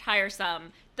feel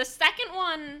tiresome. The second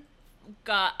one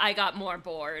I got more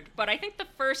bored, but I think the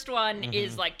first one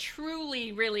is like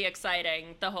truly really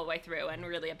exciting the whole way through and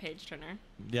really a page turner.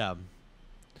 Yeah.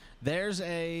 There's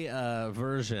a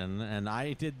version, and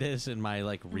I did this in my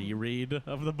like reread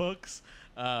of the books.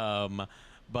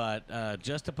 But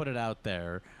just to put it out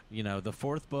there, you know, the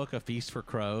fourth book, A Feast for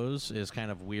Crows, is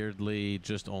kind of weirdly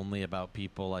just only about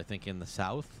people, I think, in the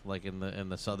south, like in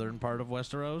the southern part of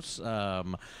Westeros.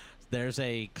 There's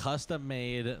a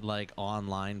custom-made, like,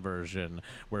 online version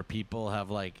where people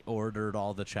have, like, ordered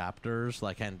all the chapters,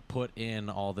 like, and put in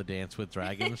all the Dance with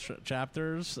Dragons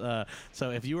chapters.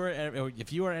 So if you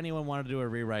or anyone wanted to do a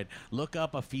rewrite, look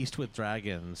up A Feast with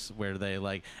Dragons, where they,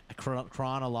 like,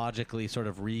 chronologically sort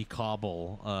of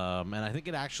recobble. And I think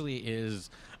it actually is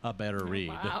a better read.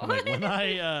 Wow.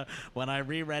 Like when I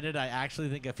reread it, I actually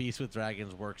think A Feast with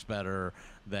Dragons works better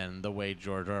than the way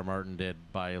George R. R. Martin did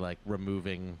by like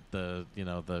removing the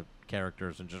the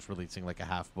characters and just releasing like a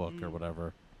half book or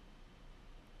whatever.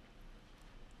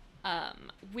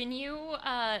 When you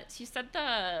said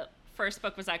the first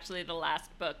book was actually the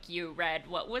last book you read,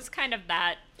 what was kind of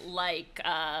that like,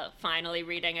 finally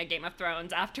reading a Game of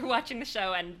Thrones after watching the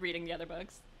show and reading the other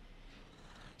books?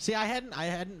 See, I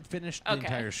hadn't finished the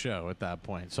entire show at that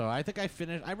point. So I think I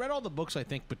read all the books, I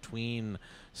think, between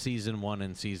season 1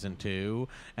 and season 2.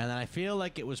 And then I feel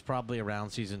like it was probably around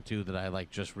season 2 that I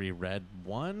like just reread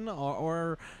one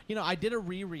or I did a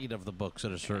reread of the books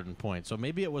at a certain point. So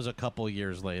maybe it was a couple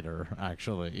years later,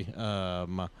 actually.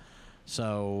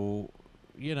 So,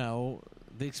 the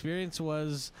experience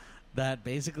was that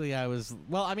basically I was,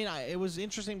 well, I mean, it was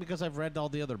interesting because I've read all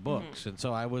the other books, and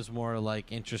so I was more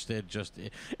like interested.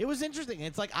 It was interesting.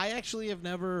 It's like I actually have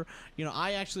never,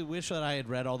 I actually wish that I had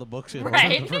read all the books in order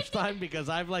the first time, because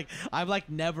I've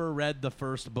never read the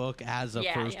first book as a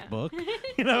first book.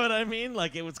 You know what I mean?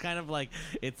 Like it was kind of like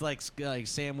it's like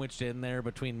sandwiched in there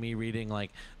between me reading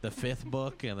like the 5th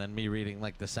book and then me reading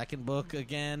like the 2nd book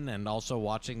again, and also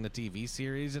watching the TV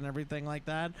series and everything like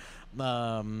that.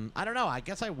 I don't know. I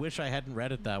guess I wish I hadn't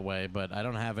read it that way, but I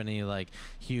don't have any like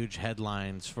huge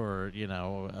headlines for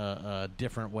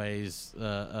different ways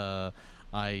I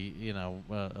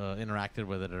interacted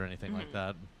with it or anything like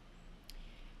that.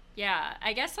 Yeah,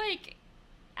 I guess like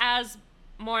as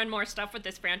more and more stuff with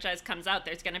this franchise comes out,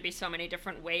 there's going to be so many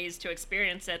different ways to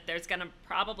experience it. There's going to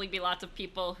probably be lots of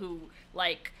people who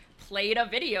like played a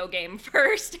video game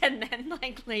first and then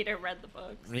like later read the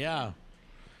books. Yeah.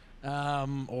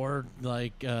 Or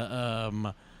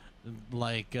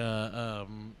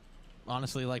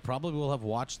honestly, like probably will have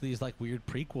watched these like weird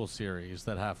prequel series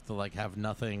that have to like have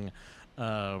nothing, that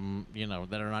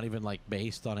are not even like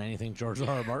based on anything George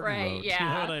R. R. Martin wrote. Yeah. You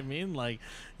know what I mean? Like,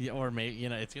 or maybe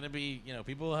it's gonna be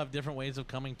people will have different ways of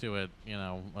coming to it.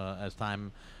 As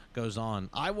time goes on.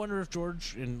 I wonder if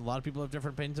George, and a lot of people have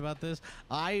different opinions about this.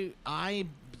 I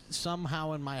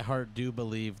somehow in my heart do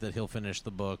believe that he'll finish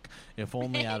the book, if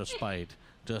only out of spite,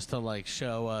 just to like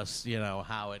show us,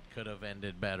 how it could have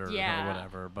ended better or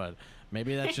whatever. But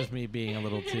maybe that's just me being a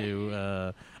little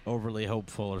too overly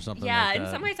hopeful or something like that. Yeah,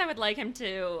 in some ways I would like him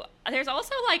to. There's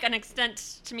also like an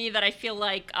extent to me that I feel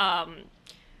like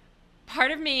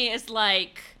part of me is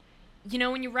like,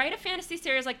 when you write a fantasy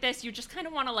series like this, you just kind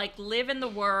of want to like live in the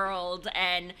world,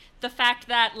 and the fact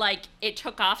that like it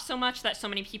took off so much that so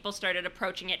many people started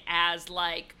approaching it as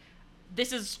like,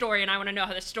 this is a story and I want to know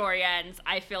how the story ends.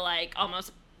 I feel like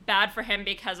almost bad for him,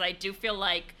 because I do feel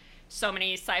like so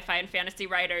many sci-fi and fantasy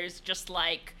writers just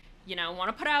like, want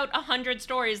to put out 100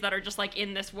 stories that are just like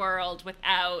in this world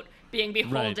without being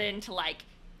beholden to like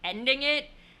ending it.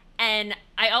 And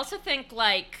I also think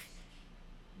like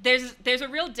there's a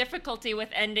real difficulty with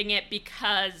ending it,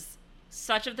 because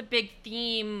such of the big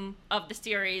theme of the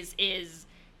series is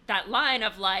that line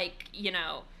of like,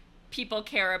 people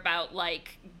care about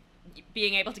like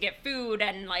being able to get food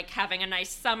and like having a nice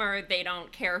summer. They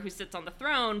don't care who sits on the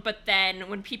throne. But then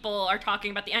when people are talking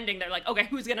about the ending, they're like, okay,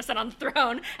 who's gonna sit on the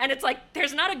throne? And it's like,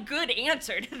 there's not a good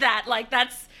answer to that. Like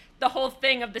that's the whole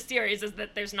thing of the series, is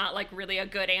that there's not like really a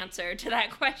good answer to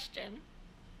that question.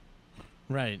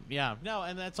 Right. Yeah. No,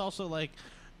 and that's also like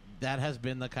that has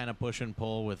been the kind of push and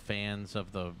pull with fans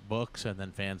of the books and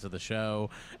then fans of the show,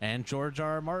 and George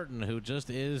R. R. Martin, who just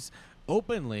is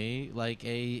openly like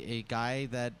a guy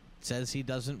that says he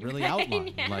doesn't really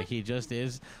outline. Like he just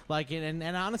is like, and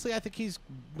honestly, I think he's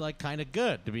like kind of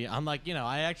good to be. I'm like,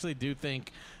 I actually do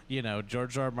think,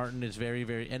 George R. R. Martin is very,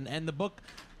 very, and the book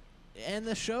and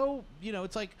the show,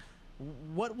 it's like,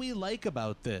 what we like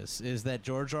about this is that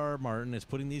George R. R. Martin is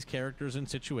putting these characters in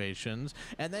situations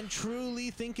and then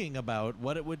truly thinking about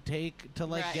what it would take to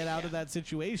like get out of that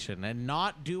situation, and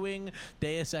not doing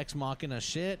Deus Ex Machina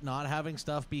shit, not having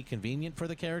stuff be convenient for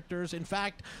the characters. In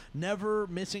fact, never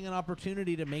missing an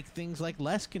opportunity to make things like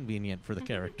less convenient for the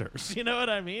characters. You know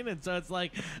what I mean? And so it's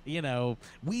like,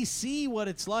 we see what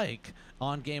it's like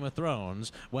on Game of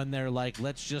Thrones when they're like,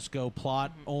 let's just go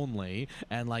plot only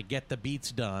and like get the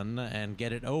beats done and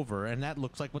get it over, and that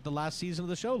looks like what the last season of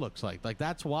the show looks like. Like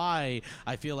that's why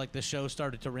I feel like the show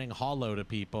started to ring hollow to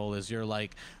people, is you're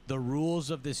like, the rules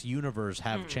of this universe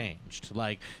have changed.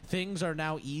 Like things are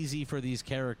now easy for these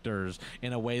characters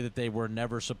in a way that they were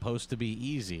never supposed to be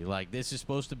easy. Like this is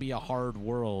supposed to be a hard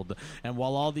world, and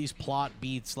while all these plot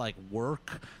beats like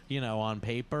work, on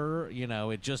paper,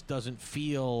 it just doesn't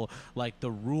feel like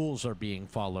the rules are being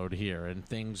followed here, and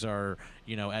things are,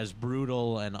 as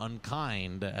brutal and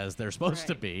unkind as they're supposed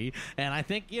to Right. be. And I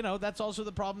think, that's also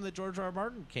the problem that George R. R.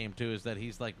 Martin came to, is that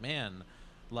he's like, man,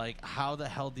 like, how the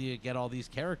hell do you get all these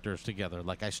characters together?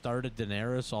 Like, I started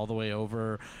Daenerys all the way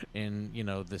over in,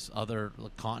 this other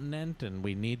continent, and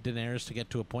we need Daenerys to get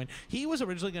to a point. He was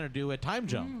originally going to do a time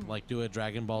jump, like do a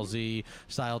Dragon Ball Z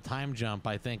style time jump,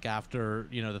 I think, after,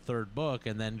 the third book,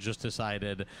 and then just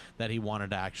decided that he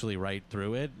wanted to actually write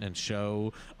through it and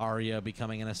show Arya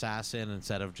becoming an assassin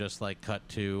instead of just, like, cut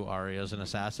to Arya's an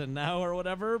assassin now or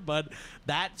whatever. But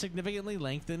that significantly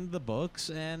lengthened the books,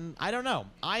 and I don't know.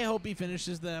 I hope he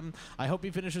finishes them. I hope he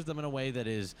finishes them in a way that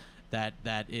is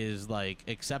like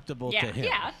acceptable to him.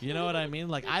 Yeah. You know what I mean?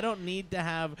 Like, I don't need to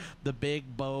have the big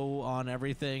bow on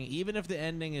everything, even if the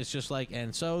ending is just like,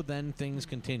 and so then things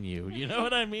continue. You know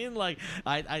what I mean? Like,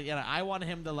 I want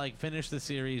him to, like, finish the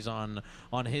series on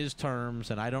his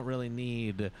terms, and I don't really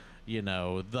need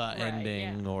the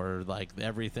ending or, like,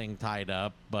 everything tied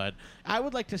up. But I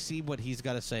would like to see what he's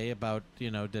got to say about,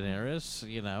 Daenerys,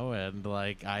 and,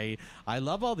 like, I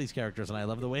love all these characters, and I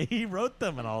love the way he wrote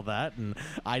them and all that. And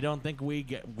I don't think we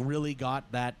really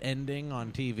got that ending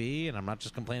on TV, and I'm not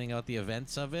just complaining about the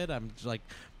events of it. I'm just, like,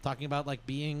 talking about, like,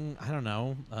 being, I don't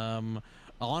know,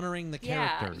 honoring the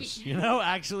characters,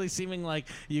 actually seeming like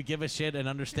you give a shit and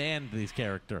understand these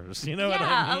charers. You know what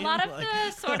I mean? A lot of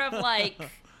the sort of, like,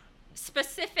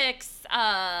 specifics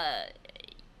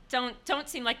don't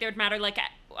seem like they would matter. Like,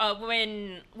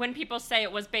 when people say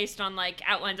it was based on, like,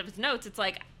 outlines of his notes, it's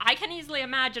like, I can easily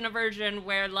imagine a version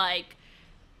where, like,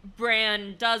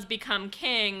 Bran does become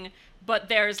king, but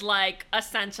there's, like, a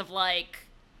sense of, like,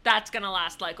 that's gonna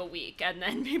last, like, a week, and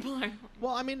then people are...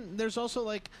 Well, I mean, there's also,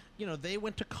 like, they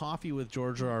went to coffee with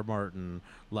George R. R. Martin,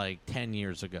 like, 10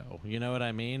 years ago. You know what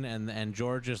I mean? And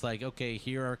George is like, okay,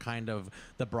 here are kind of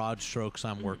the broad strokes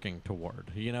I'm working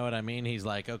toward. You know what I mean? He's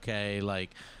like, okay,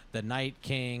 like, the Night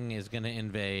King is going to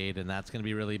invade, and that's going to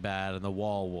be really bad, and the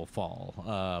wall will fall.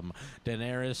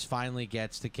 Daenerys finally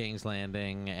gets to King's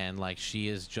Landing, and, like, she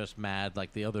is just mad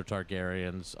like the other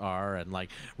Targaryens are, and,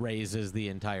 like, raises the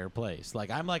entire place.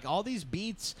 Like, I'm like, all these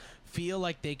beats feel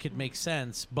like they could make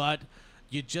sense, but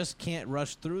you just can't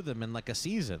rush through them in, like, a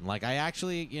season. Like, I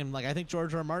actually am, like, I think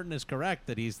George R. R. Martin is correct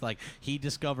that he's like,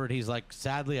 he's like,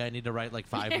 sadly, I need to write, like,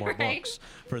 5 more books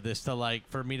for this to, like,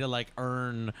 for me to, like,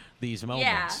 earn these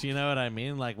moments. You know what I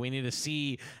mean? Like, we need to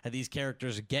see these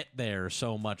characters get there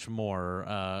so much more,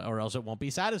 or else it won't be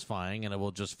satisfying, and it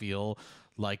will just feel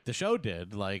like the show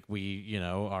did. Like, we,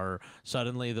 are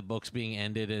suddenly the book's being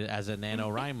ended as a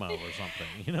NaNoWriMo or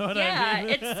something. You know what I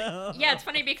mean? It's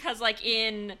funny because, like,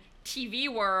 in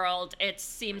TV world, it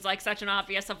seems like such an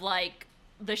obvious of, like,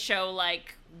 the show,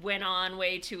 like, went on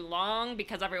way too long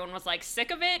because everyone was, like,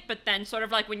 sick of it. But then sort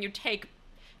of, like, when you take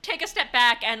a step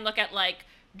back and look at, like,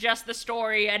 just the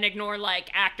story and ignore,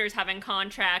 like, actors having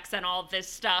contracts and all this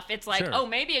stuff, it's like, oh,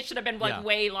 maybe it should have been, like,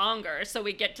 way longer so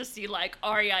we get to see, like,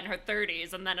 Arya in her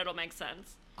 30s, and then it'll make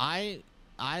sense.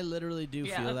 I literally do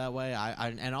feel that way.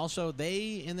 And also,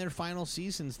 they, in their final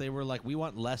seasons, they were like, we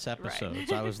want less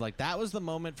episodes. Right. I was like, that was the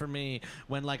moment for me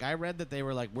when, like, I read that they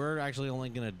were like, we're actually only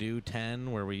going to do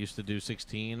 10 where we used to do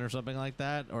 16 or something like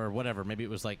that, or whatever. Maybe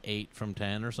it was like 8 from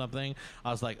 10 or something.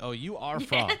 I was like, oh, you are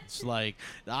frauds. Like,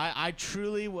 I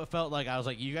truly felt like, I was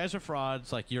like, you guys are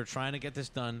frauds. Like, you're trying to get this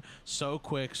done so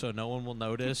quick so no one will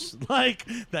notice, like,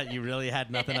 that you really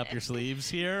had nothing up your sleeves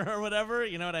here or whatever.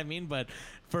 You know what I mean? But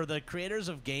for the creators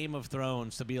of Game of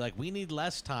Thrones to be like, we need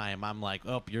less time, I'm like,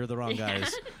 oh, you're the wrong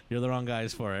guys. You're the wrong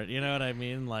guys for it. You know what I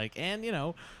mean? Like, and,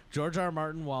 George R. R.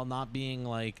 Martin, while not being,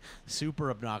 like,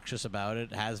 super obnoxious about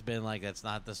it, has been like, that's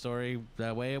not the story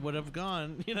that way it would have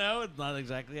gone. It's not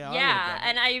exactly how I would have done it.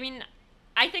 And I mean,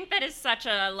 I think that is such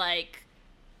a, like,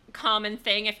 common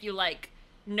thing if you, like,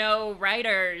 know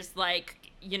writers, like,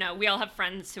 we all have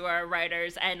friends who are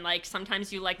writers, and, like,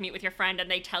 sometimes you, like, meet with your friend and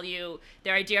they tell you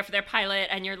their idea for their pilot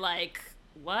and you're like,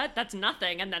 what? That's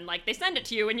nothing. And then, like, they send it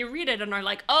to you and you read it and are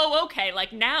like, oh, okay,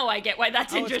 like, now I get why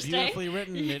that's interesting. It's beautifully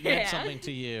written. It meant something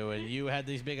to you, and you had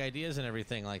these big ideas and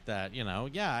everything like that,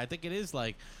 Yeah, I think it is,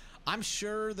 like, I'm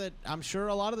sure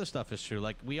a lot of the stuff is true.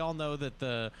 Like, we all know that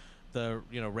the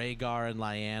Rhaegar and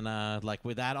Lyanna, like,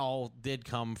 that all did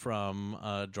come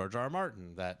from George R. R.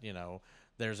 Martin, that,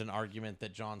 there's an argument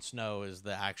that Jon Snow is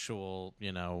the actual,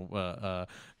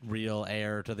 real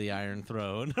heir to the Iron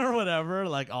Throne or whatever.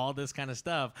 Like, all this kind of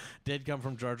stuff did come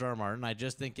from George R. R. Martin. I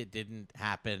just think it didn't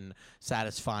happen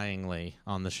satisfyingly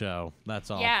on the show.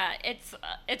 That's all. Yeah,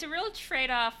 it's a real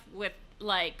trade-off with,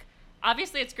 like,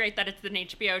 obviously it's great that it's an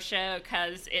HBO show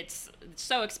because it's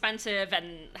so expensive and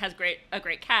has a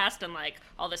great cast and, like,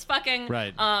 all this fucking.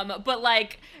 Right. But,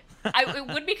 like, it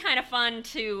would be kind of fun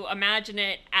to imagine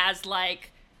it as, like,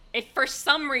 if for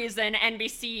some reason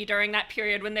NBC during that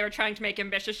period when they were trying to make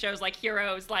ambitious shows like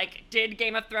Heroes, like did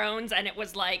Game of Thrones and it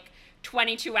was like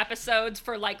 22 episodes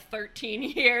for like 13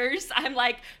 years. I'm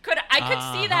like, I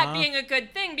could see that being a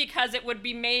good thing because it would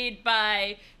be made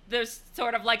by those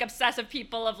sort of like obsessive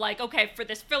people of like, okay, for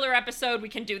this filler episode, we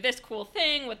can do this cool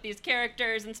thing with these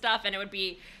characters and stuff. And it would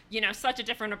be, such a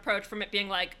different approach from it being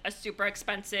like a super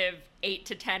expensive 8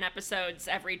 to 10 episodes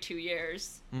every 2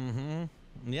 years. Mm-hmm.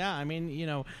 Yeah, I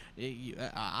mean,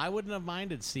 I wouldn't have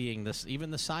minded seeing this,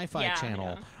 even the Sci-Fi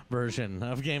Channel version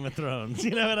of Game of Thrones.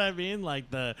 You know what I mean?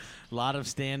 Like the lot of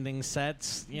standing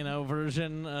sets,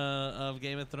 version of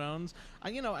Game of Thrones.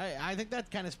 I think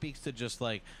that kind of speaks to just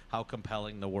like how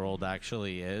compelling the world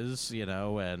actually is,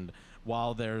 and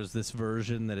while there's this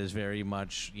version that is very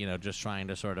much, just trying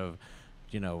to sort of,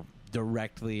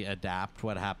 directly adapt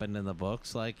what happened in the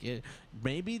books,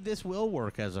 maybe this will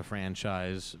work as a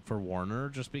franchise for Warner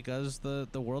just because the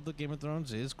world of Game of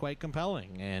Thrones is quite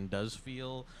compelling and does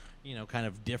feel kind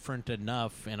of different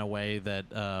enough in a way that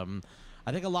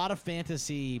I think a lot of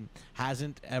fantasy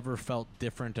hasn't ever felt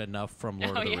different enough from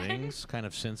Lord of the Rings, kind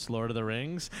of since Lord of the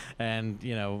Rings. And,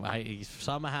 I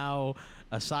somehow,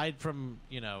 aside from,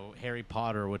 Harry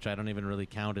Potter, which I don't even really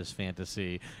count as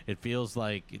fantasy, it feels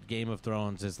like Game of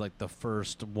Thrones is like the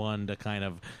first one to kind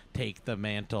of take the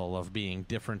mantle of being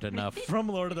different enough from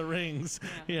Lord of the Rings,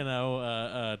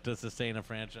 to sustain a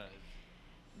franchise.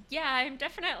 Yeah, I'm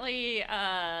definitely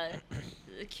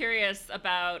curious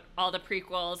about all the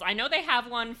prequels. I know they have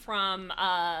one from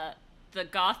the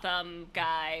Gotham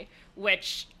guy,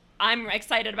 which I'm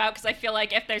excited about because I feel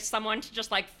like if there's someone to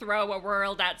just like throw a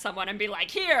world at someone and be like,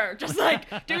 here, just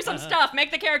like do some stuff,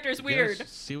 make the characters weird.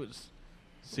 See what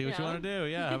you want to do.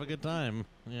 Yeah, have a good time.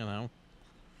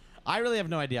 I really have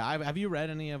no idea. Have you read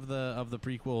any of the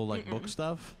prequel book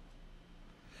stuff?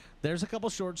 There's a couple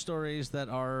short stories that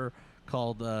are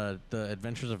called The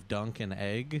Adventures of Dunk and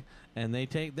Egg, and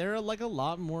they're like a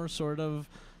lot more sort of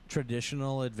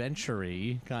traditional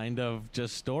adventure-y kind of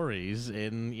just stories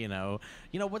in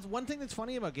what's one thing that's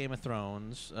funny about Game of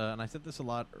Thrones, and I said this a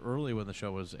lot early when the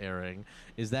show was airing,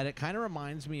 is that it kind of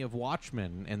reminds me of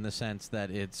Watchmen in the sense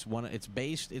that it's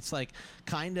like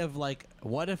kind of like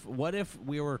what if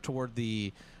we were toward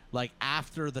the like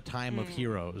after the time of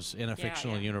Heroes in a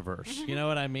fictional universe. You know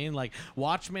what I mean? Like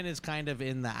Watchmen is kind of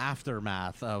in the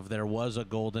aftermath of there was a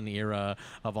golden era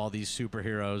of all these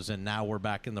superheroes and now we're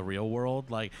back in the real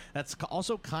world. Like that's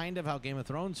also kind of how Game of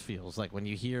Thrones feels. Like when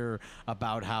you hear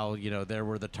about how, there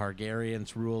were the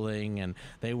Targaryens ruling and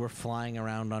they were flying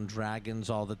around on dragons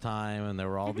all the time and there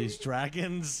were all these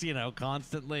dragons,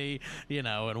 constantly,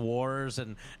 and wars,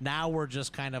 and now we're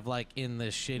just kind of like in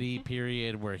this shitty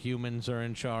period where humans are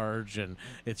in charge and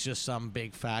it's just some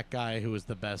big fat guy who is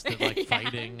the best at like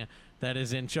fighting that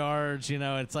is in charge.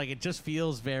 It's like it just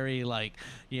feels very like,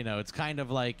 it's kind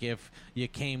of like if you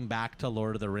came back to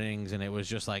Lord of the Rings and it was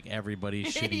just like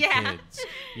everybody's shitty kids,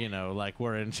 like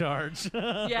we're in charge.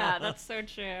 Yeah, that's so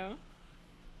true.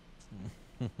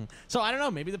 So I don't know,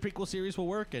 maybe the prequel series will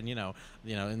work, and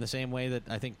in the same way that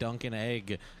I think Dunk and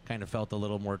Egg kind of felt a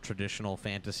little more traditional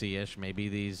fantasy-ish, maybe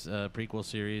these prequel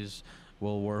series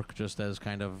will work just as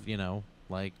kind of,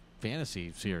 like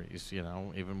fantasy series,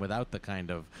 even without the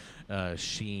kind of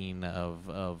sheen of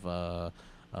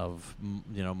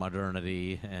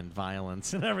modernity and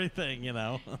violence and everything,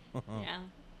 Yeah, for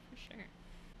sure.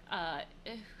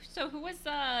 So who was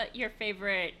your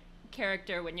favorite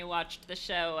character when you watched the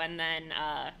show, and then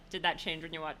did that change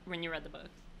when you read the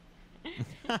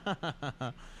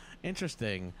books?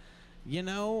 Interesting.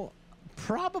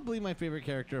 Probably my favorite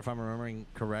character, if I'm remembering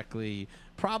correctly,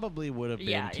 probably would have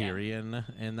been Tyrion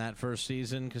in that first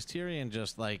season, because Tyrion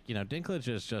just like, Dinklage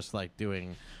is just like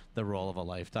doing the role of a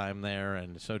lifetime there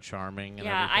and so charming. And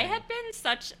everything. I had been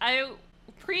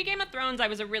pre-Game of Thrones, I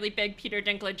was a really big Peter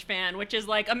Dinklage fan, which is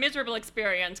like a miserable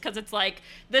experience because it's like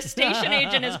the station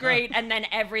agent is great and then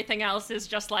everything else is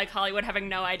just like Hollywood having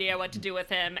no idea what to do with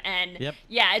him. And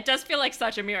it does feel like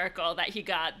such a miracle that he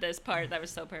got this part that was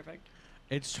so perfect.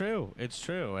 It's true.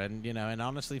 And, and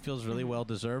honestly feels really well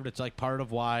deserved. It's like part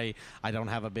of why I don't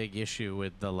have a big issue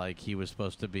with the, like, he was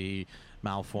supposed to be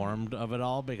malformed of it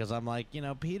all, because I'm like,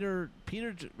 Peter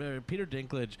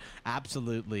Dinklage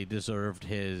absolutely deserved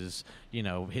his,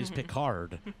 his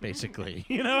Picard, basically.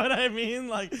 You know what I mean?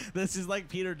 Like, this is like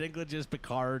Peter Dinklage's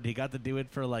Picard. He got to do it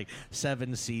for like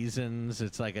 7 seasons.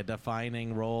 It's like a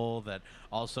defining role that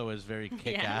also is very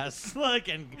kick-ass, like,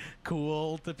 and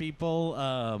cool to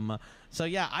people. So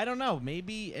yeah, I don't know.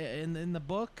 Maybe in the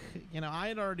book, I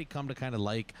had already come to kind of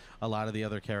like a lot of the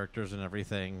other characters and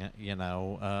everything,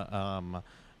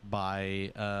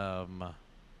 by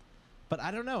But I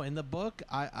don't know. In the book,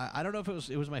 I don't know if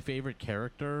it was my favorite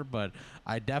character, but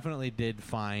I definitely did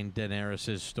find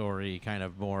Daenerys' story kind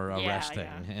of more arresting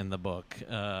in the book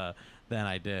than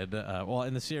I did. Well,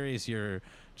 in the series, you're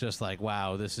just like,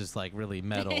 wow, this is like really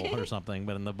metal or something.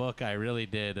 But in the book, I really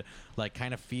did like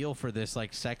kind of feel for this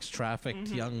like sex trafficked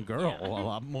young girl a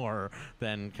lot more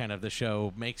than kind of the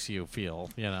show makes you feel,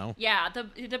 you know? Yeah,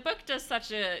 the book does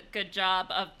such a good job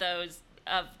of the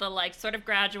like sort of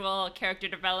gradual character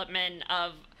development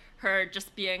of her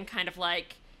just being kind of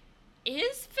like,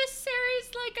 is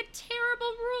Viserys like a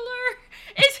terrible ruler?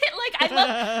 Is it like,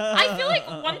 I feel like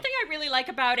one thing I really like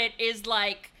about it is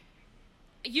like,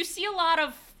 you see a lot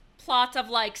of plots of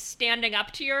like standing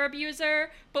up to your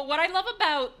abuser, but what I love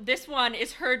about this one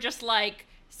is her just like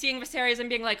seeing Viserys and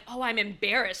being like, oh, I'm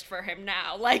embarrassed for him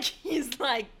now. Like, he's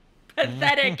like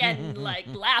pathetic and like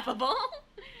laughable.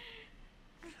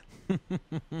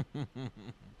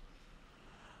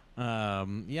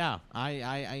 Yeah,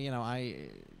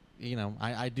 I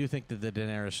do think that the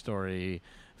Daenerys story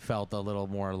felt a little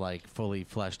more like fully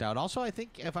fleshed out. Also, I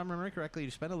think if I'm remembering correctly,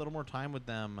 you spend a little more time with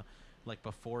them like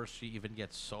before she even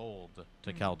gets sold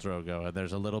to Khal Drogo, and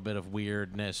there's a little bit of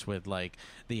weirdness with like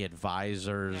the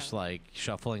advisors like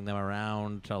shuffling them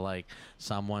around to like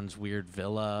someone's weird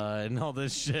villa and all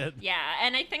this shit. Yeah,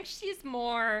 and I think she's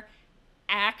more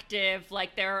active.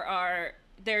 Like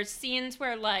there's scenes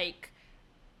where like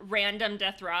random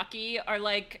Dothraki are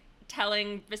like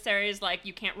telling Viserys like,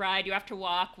 you can't ride, you have to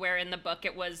walk, where in the book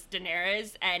it was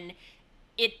Daenerys, and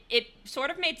it sort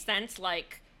of made sense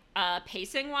like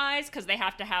pacing wise, because they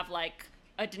have to have like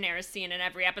a Daenerys scene in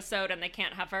every episode and they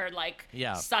can't have her like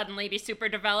suddenly be super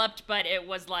developed, but it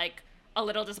was like a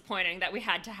little disappointing that we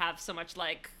had to have so much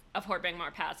like of her being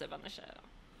more passive on the show.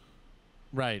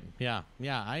 Right. Yeah,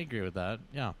 I agree with that.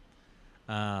 Yeah.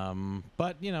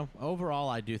 But you know, overall,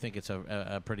 I do think it's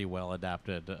a pretty well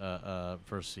adapted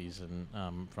first season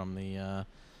from the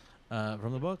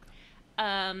book.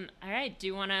 All right. Do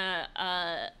you want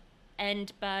to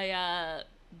end by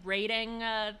rating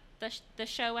the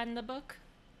show and the book?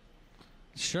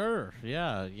 Sure.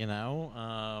 Yeah. You know,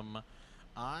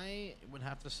 I would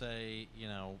have to say, you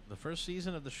know, the first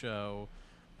season of the show,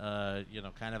 you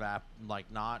know, kind of like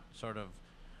not sort of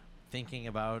thinking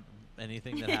about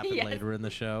anything that happened later in the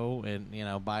show, and you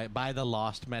know, by the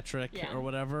lost metric or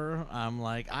whatever, I'm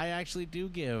like, I actually do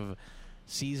give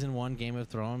season 1 Game of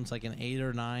Thrones like an 8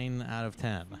 or 9 out of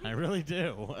 10. I really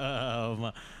do.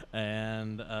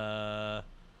 And the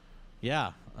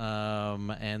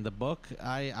book,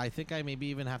 I think I maybe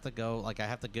even have to go, like, I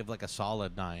have to give like a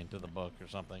solid 9 to the book or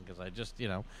something, because I just, you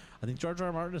know, I think George R.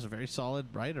 R. Martin is a very solid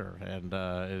writer, and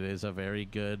it is a very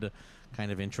good kind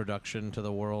of introduction to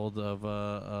the world of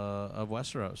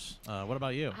Westeros. What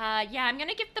about you? Yeah, I'm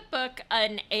gonna give the book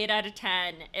an 8 out of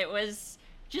 10. It was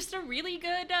just a really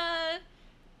good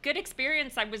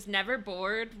experience. I was never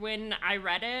bored when I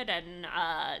read it, and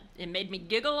it made me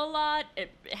giggle a lot.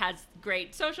 It has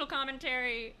great social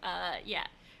commentary.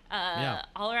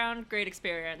 All around great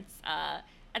experience.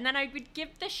 And then I would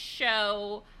give the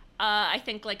show, I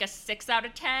think, like a 6 out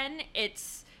of 10.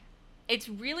 It's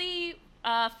really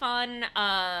fun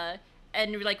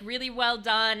and like really well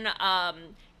done.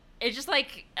 It just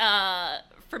like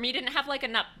for me didn't have like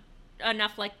enough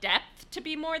like depth to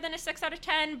be more than a 6 out of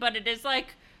 10, but it is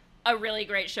like a really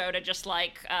great show to just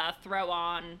like throw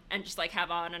on and just like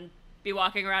have on and be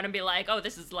walking around and be like, oh,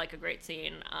 this is like a great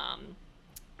scene.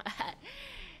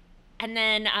 And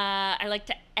then I like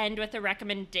to end with a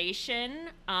recommendation.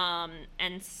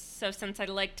 And so since I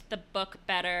liked the book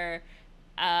better,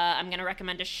 I'm going to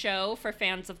recommend a show for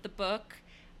fans of the book.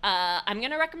 I'm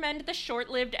going to recommend the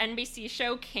short-lived NBC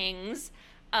show Kings,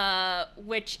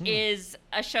 which is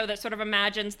a show that sort of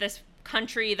imagines this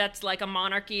country that's like a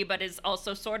monarchy but is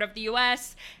also sort of the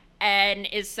US, and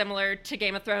is similar to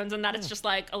Game of Thrones, and that it's just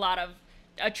like a lot of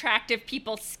attractive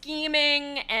people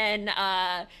scheming, and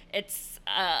it's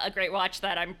a great watch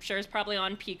that I'm sure is probably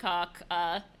on Peacock.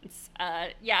 It's a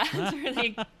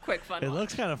really quick fun It watch.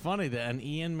 looks kind of funny that an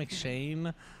Ian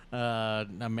McShane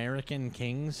American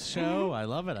Kings show. I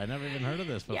love it. I never even heard of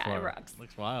this before. Yeah, it rocks.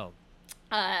 Looks wild.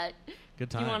 Good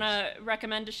times. Do you want to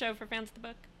recommend a show for fans of the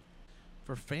book?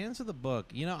 For fans of the book,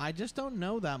 you know, I just don't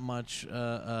know that much,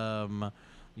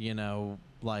 you know,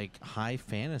 like high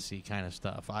fantasy kind of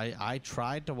stuff. I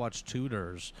tried to watch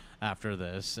Tudors after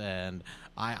this, and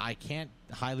I can't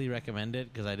highly recommend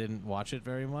it because I didn't watch it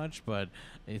very much, but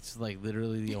it's like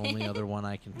literally the only other one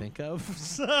I can think of.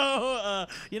 So,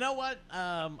 you know what?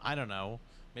 I don't know.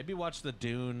 Maybe watch the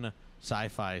Dune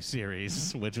sci-fi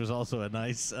series, which was also a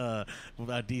nice, a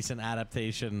decent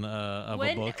adaptation of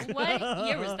a book. What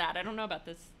year was that? I don't know about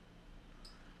this.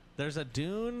 There's a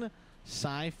Dune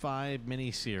sci-fi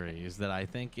miniseries that I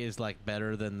think is like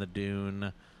better than the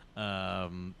Dune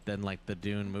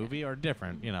movie, or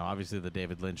different. Obviously the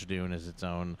David Lynch Dune is its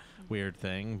own weird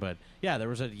thing, but yeah, there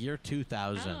was a year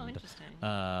 2000. Oh, interesting.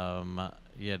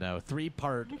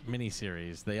 3-part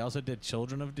miniseries. They also did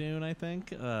Children of Dune, I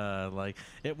think.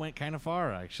 It went kind of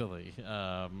far, actually.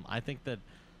 I think that,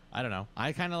 I don't know,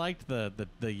 I kind of liked the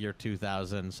year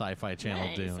 2000 Sci-Fi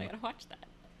Channel Dune. I gotta watch that.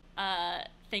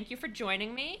 Thank you for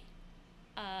joining me.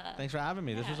 Thanks for having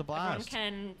me. This was a blast. Everyone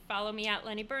can follow me at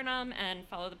Lenny Burnham and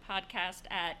follow the podcast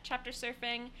at Chapter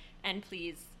Surfing. And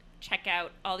please check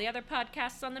out all the other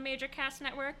podcasts on the Major Cast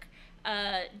Network.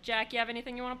 Jack, you have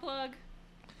anything you want to plug?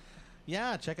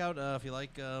 Yeah, check out if you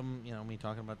like, me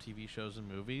talking about TV shows and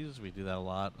movies. We do that a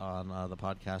lot on the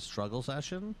podcast Struggle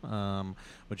Session,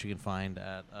 which you can find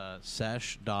at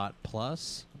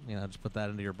sesh.plus. Just put that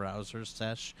into your browser,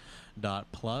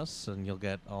 sesh.plus, and you'll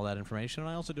get all that information. And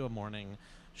I also do a morning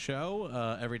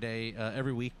show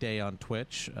every weekday on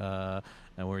Twitch, and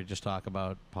where we just talk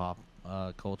about pop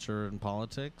culture and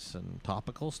politics and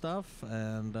topical stuff.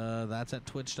 And that's at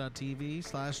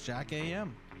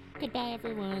twitch.tv/JackAM. Goodbye,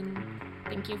 everyone.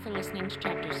 Thank you for listening to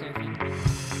Chapter Surfing.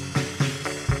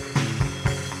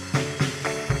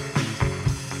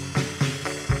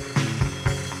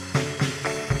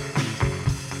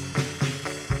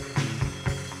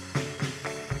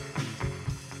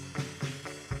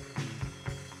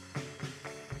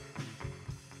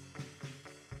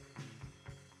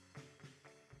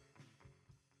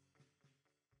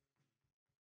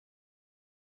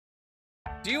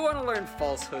 Do you want to learn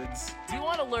falsehoods? Do you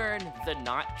want to learn the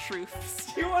not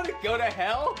truths? Do you want to go to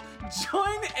hell?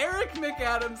 Join Eric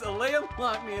McAdams, Alea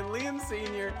Lockney, and Liam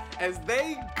Sr. as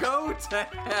they go to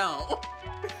hell.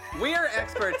 We Are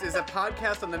Experts is a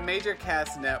podcast on the Major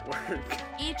Cast Network.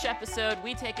 Each episode,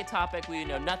 we take a topic we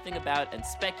know nothing about and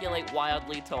speculate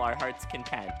wildly till our heart's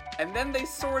content. And then they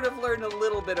sort of learn a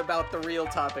little bit about the real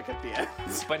topic at the end.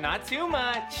 But not too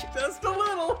much. Just a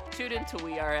little. Tune into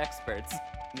We Are Experts,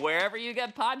 wherever you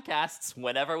get podcasts,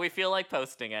 whenever we feel like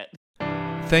posting it.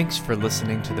 Thanks for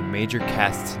listening to the Major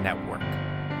Casts Network.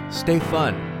 Stay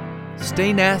fun,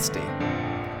 stay nasty,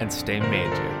 and stay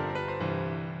major.